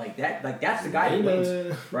 out like that. Like that's the guy who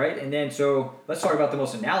wins, right? And then so let's talk about the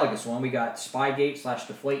most analogous one. We got Spygate /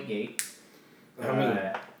 Deflategate.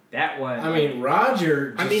 That one. I mean,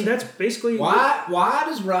 Roger. That's basically why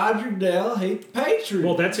does Roger Dell hate the Patriots?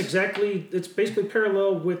 Well, it's basically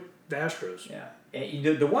parallel with the Astros. Yeah, and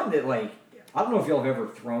the one that like. I don't know if y'all have ever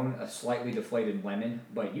thrown a slightly deflated lemon,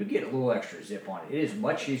 but you get a little extra zip on it. It is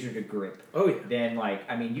much easier to grip. Oh yeah. Than like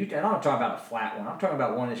and I'm not talking about a flat one. I'm talking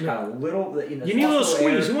about one that's got a little. You need a little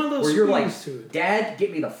squeeze. You want a little squeeze you're like, to it. Dad,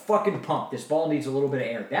 get me the fucking pump. This ball needs a little bit of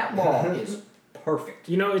air. That ball is perfect.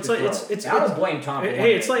 It's like it's. I don't blame Tom.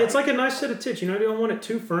 Hey, it's like a nice set of tits. You don't want it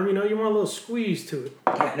too firm. You want a little squeeze to it.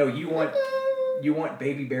 Yeah, no, you want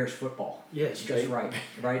baby bears football. Yes, just right.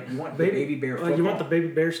 You want baby bear football. You want the baby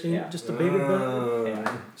bear sting, just the baby butt.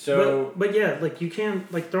 Yeah. So, but like you can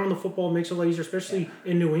throwing the football makes it a lot easier, especially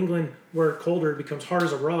in New England where colder it becomes hard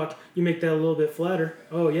as a rock. You make that a little bit flatter.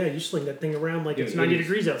 Oh yeah, you sling that thing around like it's 90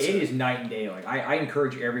 degrees outside. It is night and day. Like I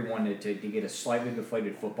encourage everyone to get a slightly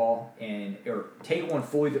deflated football or take one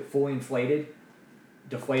fully inflated,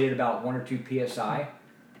 deflated about 1 or 2 psi.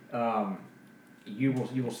 You will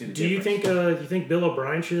see the difference. Do you think Bill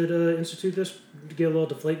O'Brien should institute this to get a little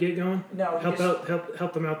Deflategate going? No.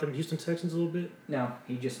 Help them out, them Houston Texans a little bit. No,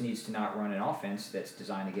 he just needs to not run an offense that's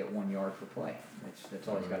designed to get 1 yard per play. That's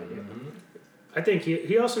all he's got to do. I think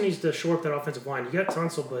he also needs to shore up that offensive line. You got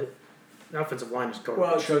Tunsil, but the offensive line is garbage.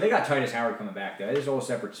 Well, so they got Titus Howard coming back though. It is a whole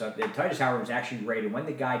separate subject. Titus Howard was actually rated when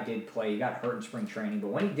the guy did play. He got hurt in spring training, but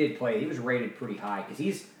when he did play, he was rated pretty high because he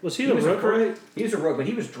was a rook, He was a rook, but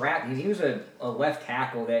he was drafted. He was a left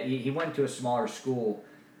tackle that he went to a smaller school,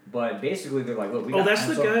 but basically they're like, look, we got that's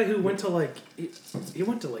the guy who went to he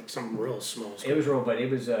went to some real small school. It was real, but it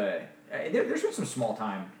was there's been some small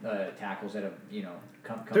time tackles that have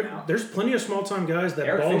come out. There's plenty of small time guys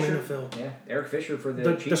that ball in the NFL. Yeah, Eric Fisher for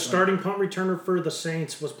the Chiefs. The starting punt returner for the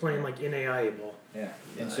Saints was playing NAIA ball. Yeah,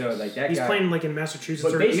 and so that guy. He's playing in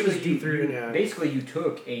Massachusetts. But He was D3 basically, you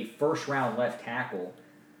took a first round left tackle,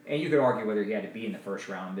 and you could argue whether he had to be in the first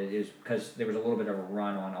round, but it is because there was a little bit of a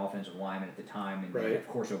run on offensive linemen at the time, and then, of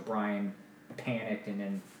course O'Brien panicked, and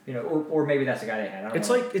then or maybe that's the guy they had. I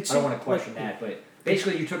don't want to question that, but.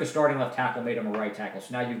 Basically, you took a starting left tackle, made him a right tackle.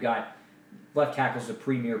 So now you've got left tackle's a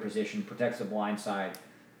premier position, protects the blind side,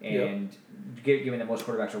 and given that most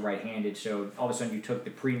quarterbacks are right-handed. So all of a sudden, you took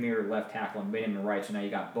the premier left tackle and made him a right. So now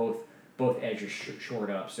you got both edges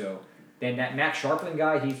shored up. So then that Max Sharpling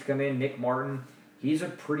guy, he's come in. Nick Martin, he's a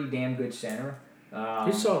pretty damn good center.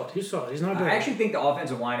 He's solid. He's not bad. I actually think the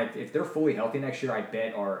offensive line, if they're fully healthy next year, I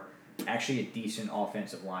bet are actually a decent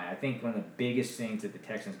offensive line. I think one of the biggest things that the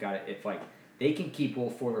Texans got, if they can keep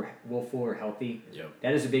Will Fuller healthy. Yep.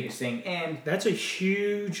 That is the biggest thing, and that's a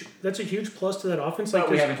huge plus to that offense.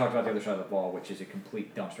 But we haven't talked about the other side of the ball, which is a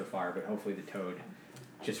complete dumpster fire. But hopefully the Toad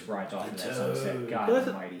just rides off of that sunset. God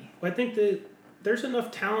almighty. I think that there's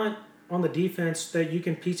enough talent on the defense that you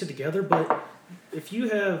can piece it together. But if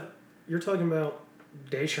you're talking about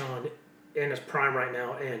Deshaun in his prime right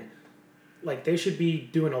now, and they should be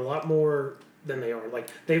doing a lot more than they are.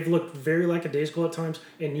 They've looked very lackadaisical at times,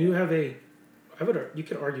 and you have You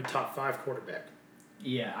could argue top 5 quarterback.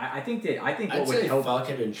 Yeah, I think what I'd would say help. fuck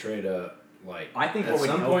it and trade up. Like, I think at what would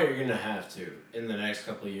some help- point you're gonna have to in the next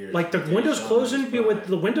couple of years. Like the Deshaun window's closing is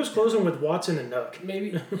with fine. Watson and Nuck.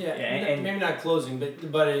 Maybe and maybe not closing,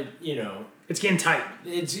 but it, It's getting tight.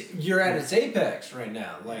 you're at its apex right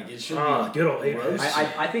now. Like it should be good old apex. gross.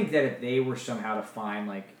 I think that if they were somehow to find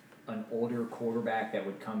like an older quarterback that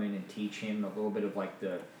would come in and teach him a little bit of like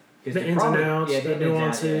the ins and outs, the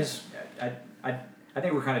nuances. I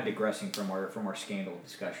think we're kind of digressing from our scandal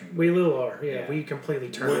discussion. We a little are. Yeah, we completely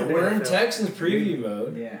turned. We're in Texans preview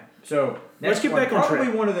mode. Yeah. So let's get back on track.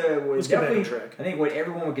 Probably one of the let's get back on track. I think what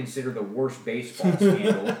everyone would consider the worst baseball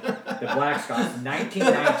scandal, the Black Scots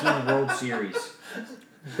 1919 World Series.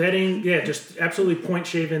 Betting, just absolutely point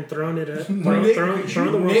shaving, throwing the World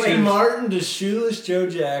Nick Series. Martin to shoeless Joe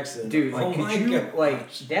Jackson. Dude, like,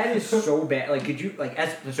 gosh. that is so bad. Like, could you, like,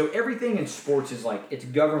 so everything in sports is, like, it's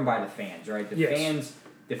governed by the fans, right? The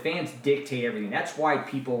fans dictate everything. That's why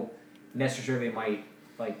people necessarily might,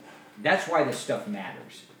 like, that's why this stuff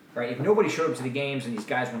matters, right? If nobody showed up to the games and these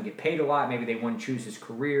guys want to get paid a lot, maybe they wouldn't choose this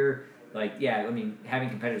career. Like, yeah, I mean, having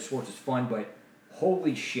competitive sports is fun, but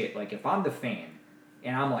holy shit, like, if I'm the fan,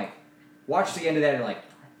 and I'm like, watch the end of that and like,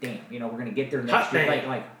 damn, we're going to get there next year.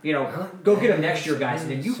 Go get them next year, guys. And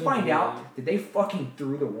then you find out that they fucking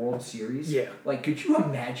threw the World Series. Yeah. Like, could you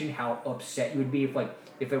imagine how upset you would be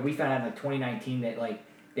if we found out in like 2019 that like,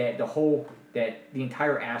 that the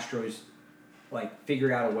entire Astros like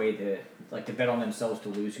figured out a way to bet on themselves to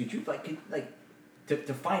lose? Could you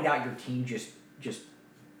to find out your team just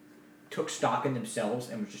took stock in themselves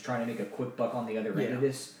and was just trying to make a quick buck on the other end of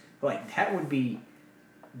this? Like, that would be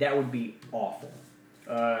awful.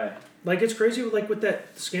 Like, it's crazy. Like, with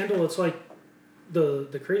that scandal, it's like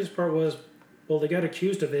the craziest part was, well, they got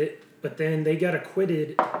accused of it, but then they got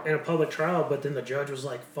acquitted in a public trial, but then the judge was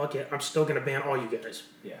like, fuck it, I'm still going to ban all you guys.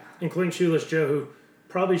 Yeah. Including Shoeless Joe, who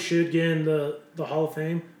probably should get in the Hall of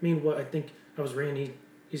Fame. I mean, I think I was reading,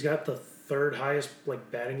 he's got the third highest like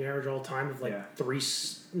batting average all time of like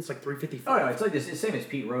it's like 355. Oh no, it's like this. It's the same as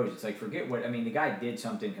Pete Rose. It's like, forget what I mean. The guy did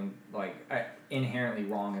something inherently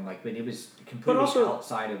wrong, and but it was completely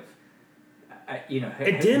outside of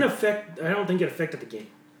it didn't affect. I don't think it affected the game.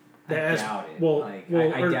 I doubt it. Well,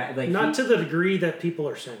 not to the degree that people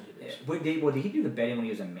are saying it is. But did he do the betting when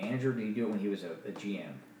he was a manager? Or did he do it when he was a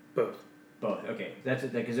GM? Both. Okay, that's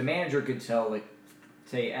it. Because a manager could tell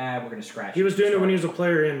say, we're going to scratch. He was doing it when he was a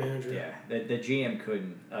player and manager. Yeah, the GM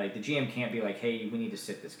couldn't. Like, the GM can't be like, hey, we need to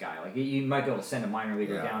sit this guy. Like, you might be able to send a minor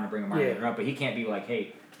leaguer down and bring a minor leaguer up, but he can't be like,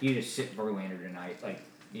 hey, you just sit Verlander tonight. Like,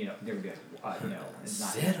 they're going to be like, it's not.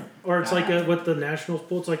 Sit him. Or it's what the Nationals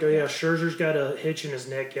pull. It's like, Scherzer's got a hitch in his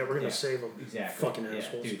neck. Yeah, we're going to save him. Exactly. Fucking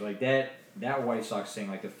assholes. Dude, like that White Sox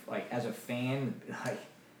thing, as a fan,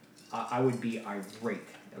 I would be irate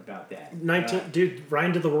about that. 19, dude,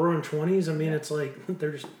 Ryan did the roaring 20s. I mean, it's like,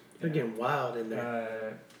 they're getting wild in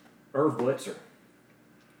there. Irv Blitzer.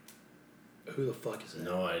 Who the fuck is that?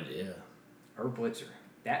 No idea. Irv Blitzer.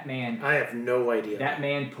 That man. I have no idea. That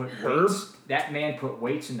man put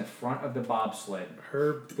weights in the front of the bobsled.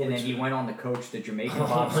 Herb Blitzer. And then he went on to coach the Jamaican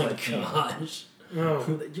bobsled team. Gosh. Oh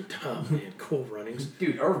man, cool runnings.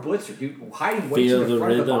 Dude, Irv Blitzer, dude, hiding weights in the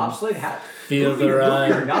front of the bobsled. Feel the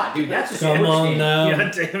ride. Or not, dude, that's a Come sports on game. now.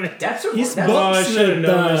 God damn it. I should have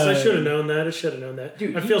known this. I should have known that.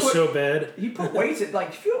 Dude, I feel so bad. He put weights at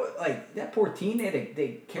that poor team.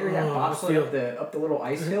 They carry that bobsled up the little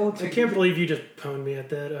ice hill. I can't believe you just pwned me at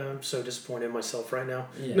that. I'm so disappointed in myself right now.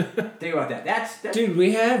 Yeah. Think about that. That's dude.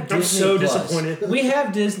 We have Disney I'm so Plus. disappointed. We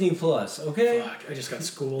have Disney Plus. Okay. Fuck, I just got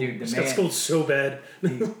schooled. Dude, got schooled so bad.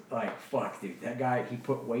 Fuck, dude. That guy, he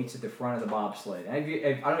put weights at the front of the bobsled. I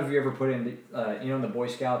don't know if you ever put in, in the Boy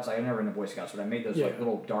Scouts. I was never in the Boy Scouts, but I made those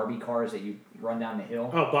little derby cars that you run down the hill.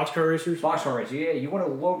 Oh, boxcar racers? Boxcar racers, yeah. You want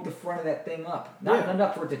to load the front of that thing up. Not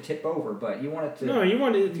enough for it to tip over, but you want it to... No, you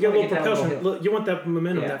want it to get a little propulsion. You want that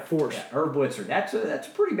momentum, that force. Yeah, Irv Blitzer. That's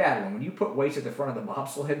a pretty bad one. When you put weights at the front of the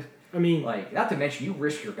bobsled... I mean... not to mention, you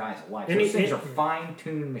risk your guys' life. Those things are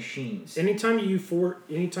fine-tuned machines. Anytime you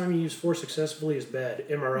use force successfully is bad.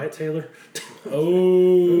 Am I right, Taylor?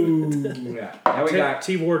 Oh. Yeah. Now we got...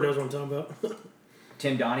 T. Ward knows what I'm talking about.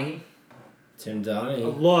 Tim Donaghy. I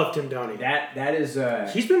love Tim Donaghy. That is...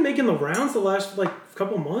 He's been making the rounds the last,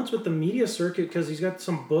 couple months with the media circuit because he's got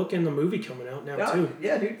some book and the movie coming out now, too.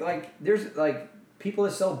 Yeah, dude. There's, people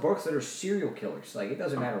that sell books that are serial killers. It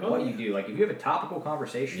doesn't matter what you do. If you have a topical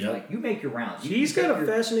conversation, you make your rounds. He's got a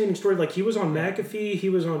fascinating story. He was on McAfee, he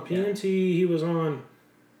was on PNT, he was on...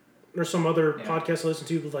 There's some other podcast I listen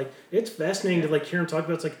to, but it's fascinating to hear him talk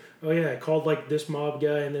about. It's oh yeah, I called like this mob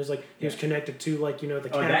guy, and there's like he was connected to like the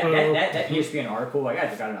capo. That ESPN article, like I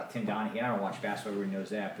forgot about Tim Donaghy. I don't watch basketball, everyone knows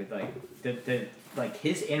that, but like the like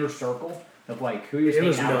his inner circle of like who he was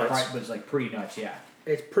hanging out with was like pretty nuts. Yeah,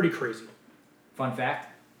 it's pretty crazy. Fun fact.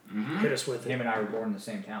 Hit us with it. Him and I were born in the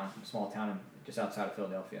same town, small town just outside of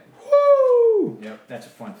Philadelphia. Woo! Yep, that's a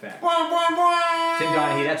fun fact. Tim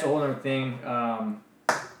Donaghy, that's a whole other thing.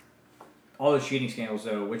 All those cheating scandals,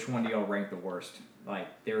 though, which one do y'all rank the worst? Like,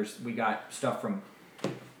 we got stuff from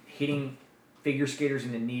hitting figure skaters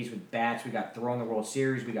in the knees with bats. We got throwing the World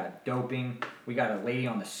Series. We got doping. We got a lady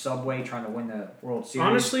on the subway trying to win the World Series.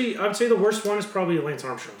 Honestly, I'd say the worst one is probably Lance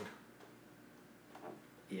Armstrong.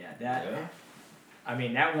 Yeah, I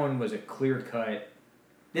mean, that one was a clear cut.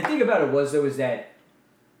 The thing about it was, though, is that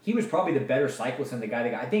he was probably the better cyclist than the guy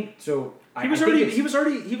that got. I think so. He was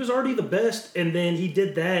already the best, and then he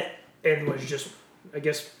did that and was just, I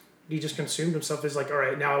guess, he just consumed himself as like, all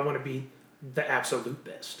right, now I want to be the absolute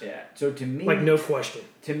best. Yeah. So to me, like no question.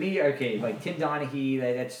 To me, okay, like Tim Donaghy,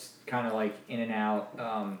 that's kind of like in and out.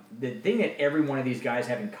 The thing that every one of these guys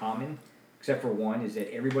have in common, except for one, is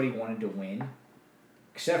that everybody wanted to win.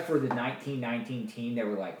 Except for the 1919 team that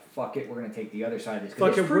were like, fuck it, we're going to take the other side of this.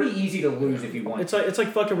 Because it's pretty easy to lose if you want to. It's like,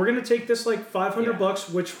 fuck it, we're going to take this like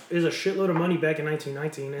 $500, which is a shitload of money back in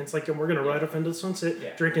 1919, and it's like, and we're going to ride off into the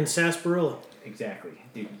sunset drinking sarsaparilla. Exactly.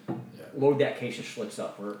 Dude, load that case of Schlitz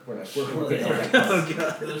up. We're getting all that. Oh,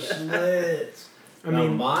 God. The Schlitz. I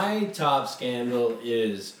mean, my top scandal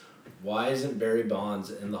is, why isn't Barry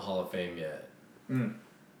Bonds in the Hall of Fame yet?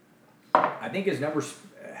 I think his numbers...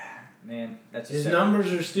 Man, that's his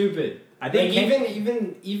numbers are stupid. I think like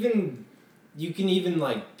even you can even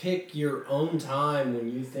like pick your own time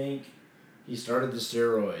when you think he started the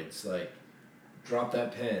steroids. Like, drop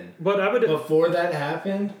that pen. But I would before that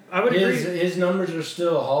happened. I would agree. His numbers are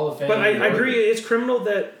still Hall of Fame. But I agree. It's criminal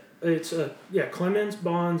that it's Clemens,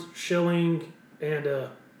 Bonds, Schilling, and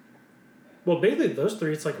well, basically those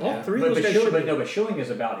three. It's like all three of those guys. But Schilling is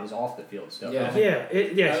about his off the field stuff. Yeah.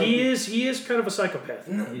 He is kind of a psychopath.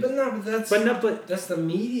 But that's the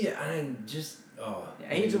media.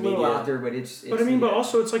 He's a little out there, but it's but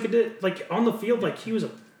also it's like like on the field, like he was a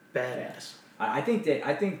badass. I think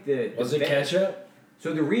that was it ketchup?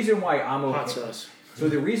 So the reason why I'm okay. Hot sauce. So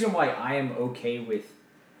the reason why I am okay with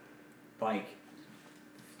like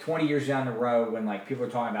 20 years down the road when like people are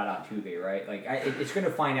talking about Altuve, right? Like it's going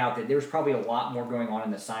to find out that there's probably a lot more going on in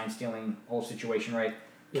the sign stealing whole situation, right?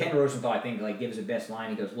 Yeah. Ken Rosenthal, I think, like gives the best line.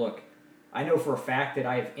 He goes, "Look, I know for a fact that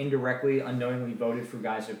I have indirectly, unknowingly voted for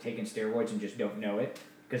guys who have taken steroids and just don't know it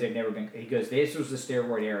because they've never been." He goes, "This was the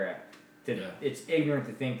steroid era. It's ignorant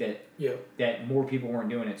to think that more people weren't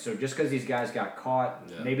doing it. So just because these guys got caught,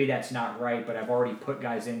 maybe that's not right. But I've already put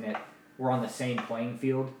guys in that were on the same playing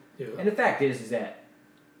field. Yeah. And the fact is that."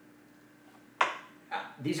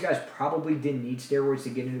 These guys probably didn't need steroids to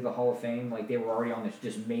get into the Hall of Fame. Like, they were already on this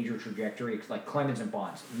just major trajectory. It's like Clemens and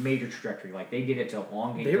Bonds, major trajectory. Like, they did it to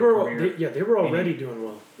elongate their career. They were already doing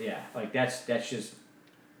well. Yeah, like, that's just...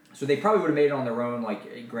 So they probably would have made it on their own.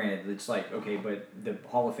 Like, granted, it's like, okay, but the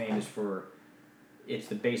Hall of Fame is for... It's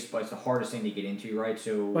the baseball. It's the hardest thing to get into, right?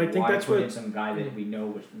 So why put in some guy that we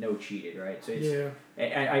know cheated, right? So it's...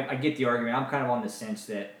 Yeah. I get the argument. I'm kind of on the sense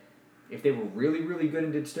that if they were really, really good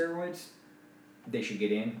and did steroids... They should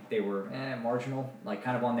get in. They were marginal, like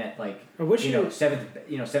kind of on that like seventh,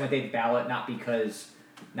 eighth ballot. Not because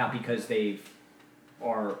they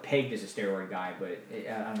are pegged as a steroid guy, but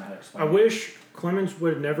I don't know how to explain. I wish Clemens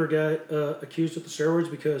would have never got accused of the steroids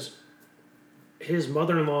because his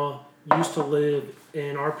mother-in-law used to live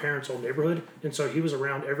in our parents' old neighborhood, and so he was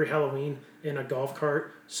around every Halloween in a golf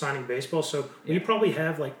cart signing baseballs. So we probably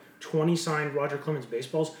have like 20 signed Roger Clemens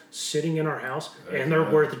baseballs sitting in our house, and they're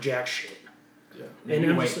worth jack shit. Yeah. And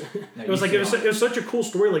it was such a cool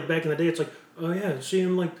story. Like back in the day, it's like, oh yeah, see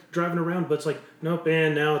him like driving around, but it's like, nope,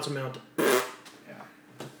 and now it's a mountain. Yeah,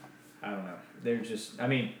 I don't know. They're just, I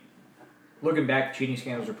mean, looking back, cheating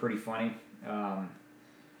scandals are pretty funny.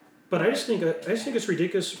 But I just think it's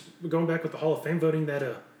ridiculous going back with the Hall of Fame voting that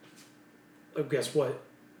guess what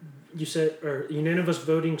you said or unanimous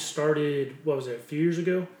voting started. What was it? A few years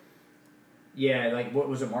ago. Yeah, like what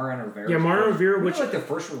was it, Mariano Rivera? Yeah, Mariano Rivera, which like the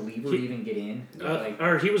first reliever to even get in.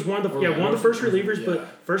 Or he was one of the first relievers, but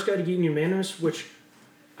first guy to get unanimous. Which,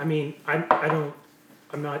 I mean, I'm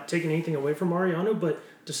not taking anything away from Mariano, but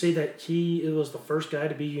to say that he was the first guy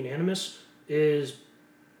to be unanimous is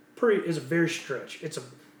a very stretch.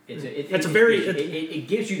 It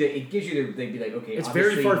gives you they'd be like, okay, it's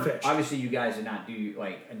very far-fetched. Obviously, you guys did not do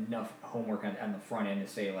like enough homework on the front end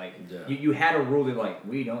to say like you had a rule that like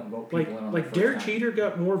we don't vote people in on the first Derek time. Jeter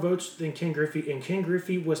got more votes than Ken Griffey, and Ken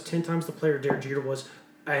Griffey was 10 times the player Derek Jeter was.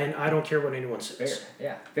 And I don't care what anyone says.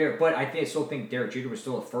 Fair. But I still think Derek Jeter was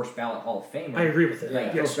still a first ballot Hall of Famer. I agree with it.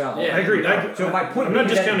 Like, yes. First ballot I agree. So my point I'm not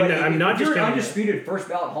discounting that. I'm not discounting that. Undisputed first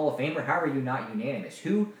ballot Hall of Famer. How are you not unanimous? I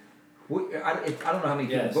don't know how many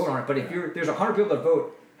people vote on it, but if there's 100 people that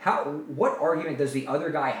vote, what argument does the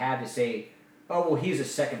other guy have to say, oh, well, he's a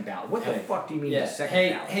second ballot? What the fuck do you mean a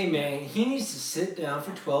second ballot? Hey, man, he needs to sit down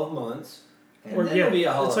for 12 months. Or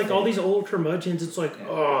it's like all these old curmudgeons. It's like,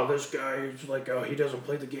 oh, this guy is like, oh, he doesn't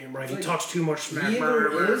play the game right. He talks too much smack.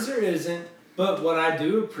 Either is or isn't. But what I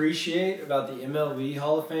do appreciate about the MLB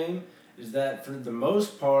Hall of Fame is that for the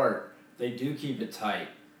most part, they do keep it tight.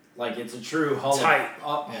 Like it's a true Hall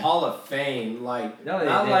of Fame. Like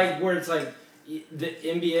like where it's like the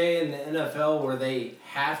NBA and the NFL where they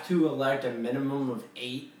have to elect a minimum of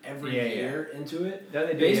 8 every year into it. No,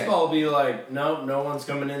 Baseball will be like, no one's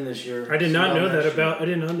coming in this year. I did not know that about. I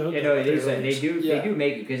did not know that. No, it is. They do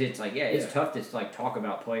make it because it's like it's tough to like talk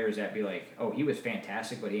about players that be like, oh, he was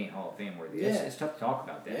fantastic, but he ain't Hall of Fame worthy. It's tough to talk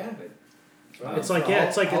about that. Yeah. But it's like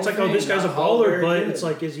oh, this guy's a baller, but it's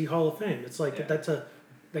like, is he Hall of Fame? It's like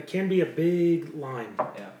that can be a big line.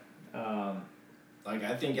 Yeah. Like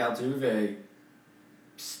I think Altuve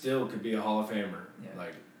still could be a Hall of Famer. Yeah.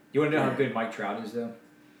 Like you want to know how good Mike Trout is though?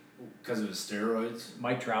 Because of his steroids.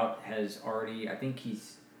 Mike Trout has already. I think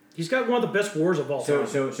he's got one of the best WARs of all time.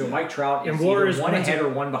 So Mike Trout is either one ahead or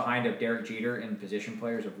one behind of Derek Jeter in position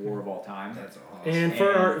players of WAR of all time. That's awesome. And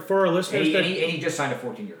for our listeners, and he just signed a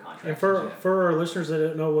 14-year contract. And for our listeners that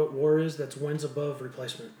don't know what WAR is, that's wins above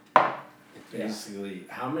replacement. Basically,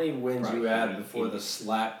 how many wins you had before the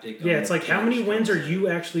slapdick? Yeah, it's like how many wins are you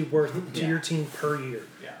actually worth to your team per year?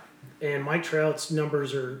 Yeah. And Mike Trout's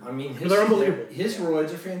numbers are. I mean, they're unbelievable. His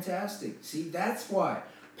roids are fantastic. See, that's why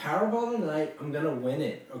Powerball tonight. I'm gonna win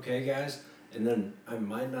it. Okay, guys, and then I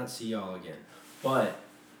might not see y'all again, but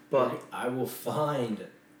I will find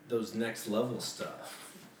those next level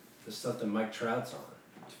stuff, the stuff that Mike Trout's on.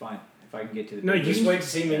 It's fine. If I can get to the just wait to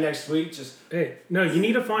see me next week. You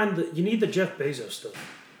need to find the Jeff Bezos stuff.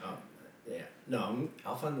 Oh, yeah. No,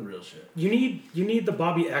 I'll find the real shit. You need the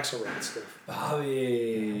Bobby Axelrod stuff.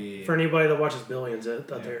 Bobby. For anybody that watches Billions out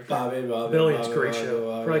there. Bobby. Billions, great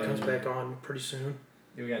show. Probably comes back on pretty soon.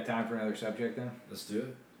 Do we got time for another subject then? Let's do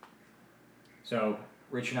it. So,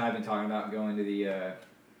 Rich and I have been talking about going to the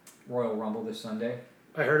Royal Rumble this Sunday.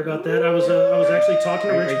 I heard about that. I was actually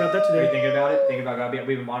talking to Rich about that today. Are you thinking about it? Thinking about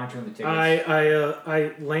we've been monitoring the tickets.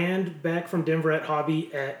 I land back from Denver at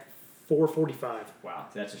Hobby at 4:45. Wow,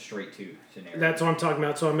 that's a straight 2 scenario. That's what I'm talking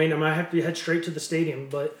about. So I mean, I might have to head straight to the stadium,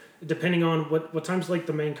 but depending on what time's like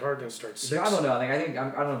the main card gonna start. 6? I don't know. I don't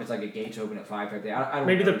know if it's like a gates open at 5 type thing. I don't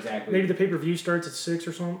maybe know exactly. Maybe the pay-per-view starts at 6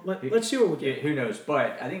 or something. Let's see what we get. Who knows?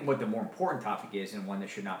 But I think what the more important topic is, and one that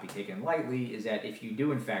should not be taken lightly, is that if you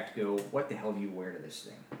do in fact go, what the hell do you wear to this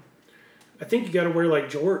thing? I think you got to wear like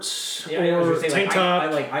jorts or tank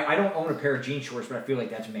top. I don't own a pair of jean shorts, but I feel like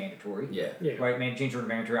that's mandatory. Yeah. Right, man. Jean shorts are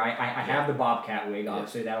mandatory. I have the Bobcat wig,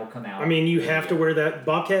 obviously that'll come out. I mean, you have to wear that.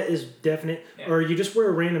 Bobcat is definite, or you just wear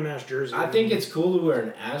a random ass jersey. I think it's cool to wear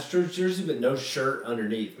an Astros jersey, but no shirt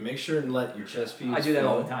underneath. Make sure and let your chest piece. I do that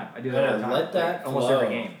all the time. Let that almost flow.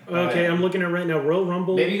 every game. Okay, I'm looking at right now. Royal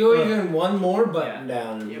Rumble. Maybe go even one more button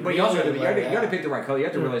down. Yeah, but you also you got to pick the right color. You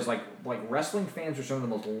have to realize like wrestling fans are some of the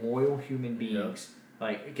most loyal human beings. Yeah.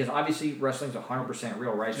 Like, because obviously wrestling's 100%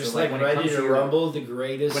 real, right? Just so like when Ready to Rumble, the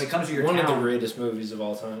greatest. When it comes to your one of the greatest movies of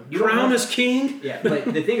all time. Crown is king. Yeah, but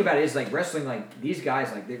the thing about it is like wrestling, like these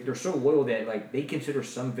guys, like they're so loyal that like they consider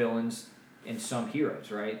some villains and some heroes,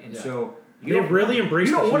 right? And so you don't really embrace.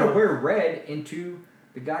 You don't want to wear red into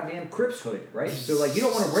the goddamn Crips hood, right? So like you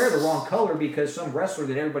don't want to wear the wrong color because some wrestler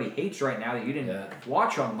that everybody hates right now that you didn't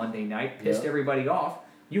watch on Monday night pissed everybody off.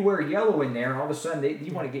 You wear yellow in there, and all of a sudden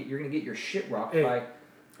you're gonna get your shit rocked by.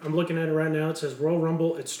 I'm looking at it right now. It says Royal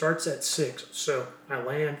Rumble. It starts at 6, so I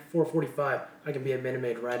land 4:45. I can be at Minute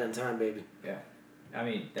Maid right on time, baby. Yeah, I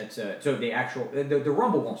mean that's so the actual the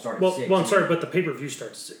Rumble won't start at 6. Well, I'm sorry, but the pay-per-view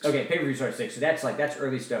starts at 6. Okay, pay-per-view starts at 6. So that's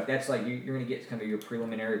early stuff. That's like you're gonna get kind of your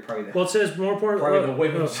preliminary probably. Well, it says more important. Probably the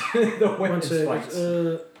women's the women's fights.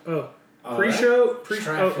 Pre-show.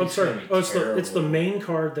 I'm sorry. It's the main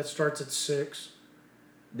card that starts at 6.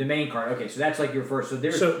 The main card. Okay, so that's like your first. So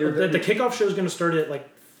there's the kickoff show is going to start at like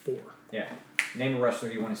 4. Yeah. Name a wrestler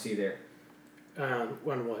you want to see there.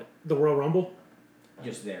 When what? The Royal Rumble?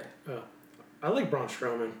 Just there. Oh. I like Braun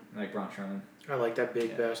Strowman. I like Braun Strowman. I like that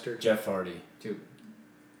big bastard. Jeff Hardy. Too.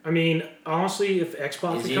 I mean, honestly, if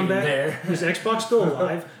Xbox Is would he come even back, there? is Xbox still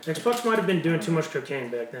alive? Xbox might have been doing too much cocaine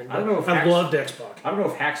back then. I don't know if I loved Xbox. I don't know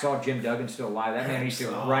if Hacksaw Jim Duggan's still alive. That man used to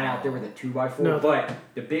run out there with a 2x4. No, but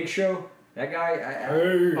the Big Show, that guy.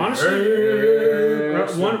 Honestly,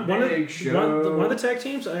 one Show. of the tag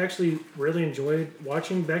teams I actually really enjoyed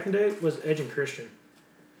watching back in the day was Edge and Christian.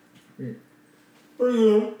 Yeah,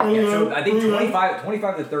 so I think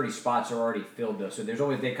 25 to 30 spots are already filled though. So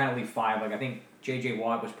they kind of leave 5. Like I think J.J.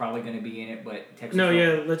 Watt was probably going to be in it, but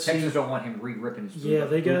Texas. Texas don't want him re-ripping his boob. Yeah,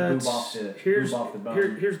 they got. Boob off the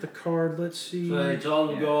bone. Here's the card. Let's see. So they told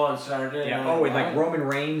him to go on Saturday. Yeah. Oh, and like Roman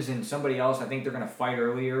Reigns and somebody else. I think they're going to fight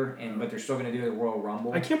earlier, but they're still going to do the Royal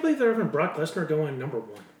Rumble. I can't believe they're having Brock Lesnar going number 1.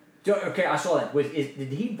 So, okay, I saw that.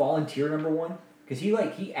 Did he volunteer number 1? Because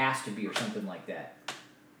he asked to be or something like that.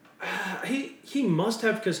 He must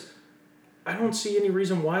have, because I don't see any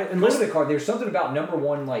reason why. Unless the card, there's something about number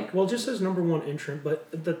 1 like. Well, it just says number 1 entrant, but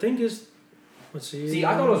the thing is, let's see. See,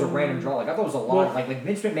 I thought it was a random draw. Like I thought it was a lot. Like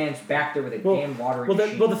Vince McMahon's back there with a damn watery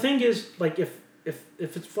machine. Well, the thing is, like if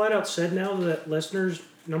it's flat out said now that Lesnar's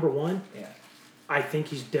number 1, yeah, I think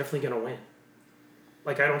he's definitely gonna win.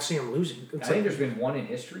 Like I don't see him losing. I think there's been 1 in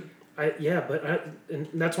history. And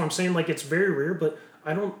that's what I'm saying. Like it's very rare, but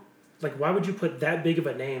I don't like. Why would you put that big of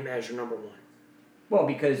a name as your number 1? Well,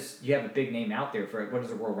 because you have a big name out there for what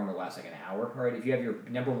does the Royal Rumble last, like an hour, right? If you have your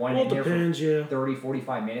number 1 in there for 30,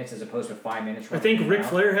 45 minutes as opposed to 5 minutes. I think Ric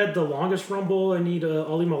Flair had the longest Rumble. I need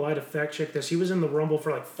Ali Malai to fact check this. He was in the Rumble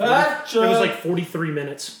for like 43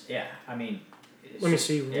 minutes. Yeah, I mean. Let me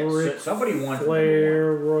see. Yeah, Ric somebody won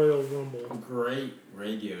Flair Royal Rumble. Great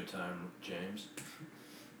radio time, James.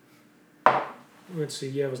 Let's see.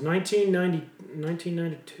 Yeah, it was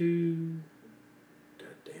 1992. God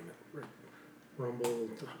damn it. Rumble.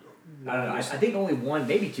 I don't know. I think only 1,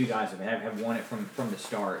 maybe 2 guys have won it from the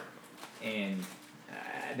start. And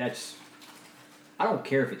that's... I don't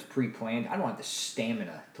care if it's pre-planned. I don't have the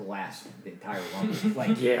stamina to last the entire Rumble.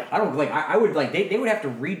 Like, yeah. I don't... Like, I would... Like, they would have to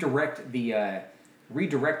redirect the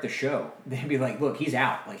show. They'd be like, look, he's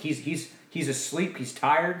out. Like, he's asleep. He's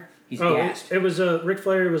tired. He's gassed. It was Ric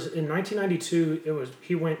Flair. It was in 1992.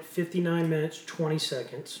 He went 59 minutes 20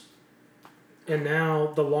 seconds, and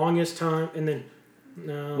now the longest time. And then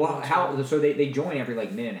So they join every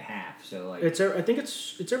like minute and a half. So like I think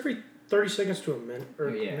it's every 30 seconds to a minute or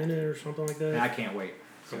a minute or something like that. I can't wait.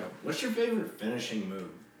 So what's your favorite finishing move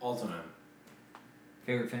all time?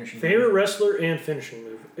 Favorite wrestler and finishing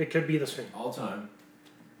move. It could be the same all time.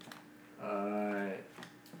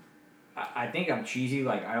 I think I'm cheesy.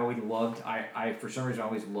 Like I for some reason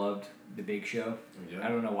always loved the Big Show. Yeah. I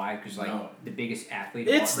don't know why, because the biggest athlete.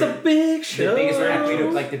 It's the Big Show.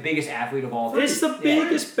 The biggest athlete of all. It's the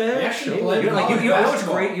biggest bad show. You know what's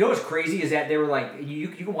great? You know what's crazy is that they were like you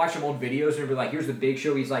can watch some old videos and it'll be like, here's the Big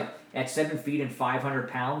Show. He's like at 7 feet and 500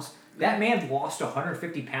 pounds. That man lost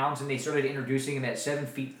 150 pounds, and they started introducing him at 7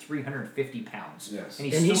 feet, 350 pounds. Yes,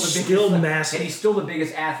 and he's still massive. And he's still the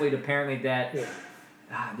biggest athlete, apparently. The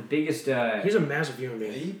biggest. He's a massive human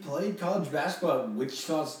being. He played college basketball at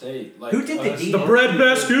Wichita State. Like, who did the DDT? The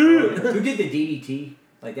breadbasket. Who did the DDT?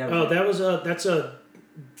 Like that.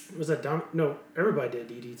 Was that Dom? No, everybody did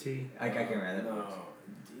DDT. I can't remember that. No.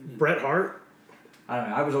 Bret Hart. I don't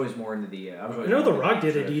know. I was always more into the. I know The Rock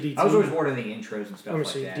did a DDT. I was always more into the intros and stuff. Let me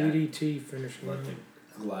see. That. DDT finishing. Let the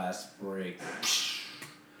glass break.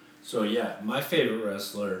 So yeah, my favorite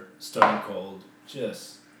wrestler, Stone Cold,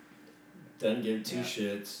 just doesn't give 2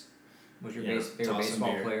 shits. Was your favorite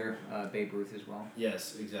baseball player Babe Ruth as well?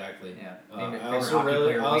 Yes, exactly. Yeah. I also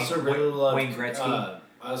really loved Wayne Gretzky.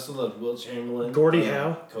 I also loved Wilt Chamberlain, Gordie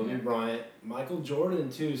Howe, Kobe Bryant, Michael Jordan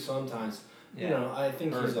too. Sometimes. You know, I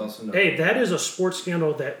think he's also. Hey, that is a sports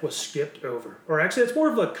scandal that was skipped over, or actually, it's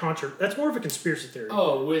more of a That's more of a conspiracy theory.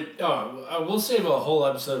 We'll save a whole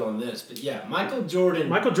episode on this, but yeah, Michael Jordan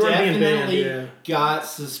definitely got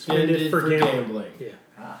suspended for gambling. Yeah.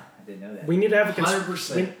 I didn't know that. We need to have a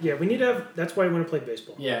 100%. We need to have. That's why I want to play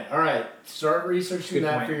baseball. Yeah. All right. Start researching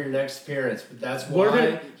that for your next appearance. But that's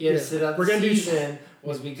why he had to sit out the season.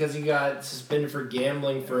 Was because he got suspended for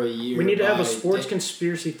gambling for a year. We need to have a sports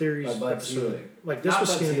conspiracy theories episode. Like this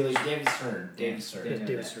was scandalous. David Stern. David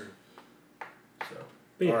Stern. So,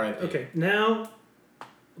 all right. Okay. Now,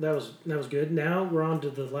 that was good. Now we're on to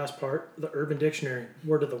the last part, the Urban Dictionary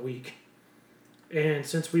word of the week. And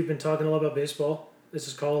since we've been talking a lot about baseball, this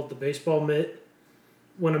is called the baseball mitt.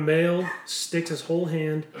 When a male sticks his whole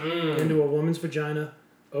hand into a woman's vagina,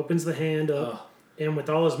 opens the hand up. And with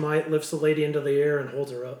all his might, lifts the lady into the air and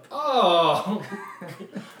holds her up. Oh!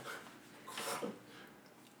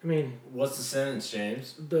 I mean... What's the sentence,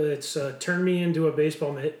 James? It's turn me into a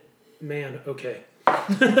baseball mitt. Man, okay.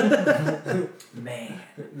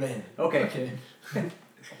 Man. Okay.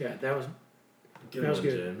 Yeah, that was Good that was one,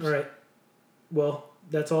 good. James. All right. Well,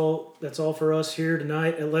 that's all for us here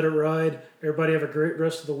tonight at Let It Ride. Everybody have a great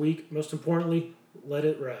rest of the week. Most importantly, let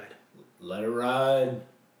it ride. Let it ride.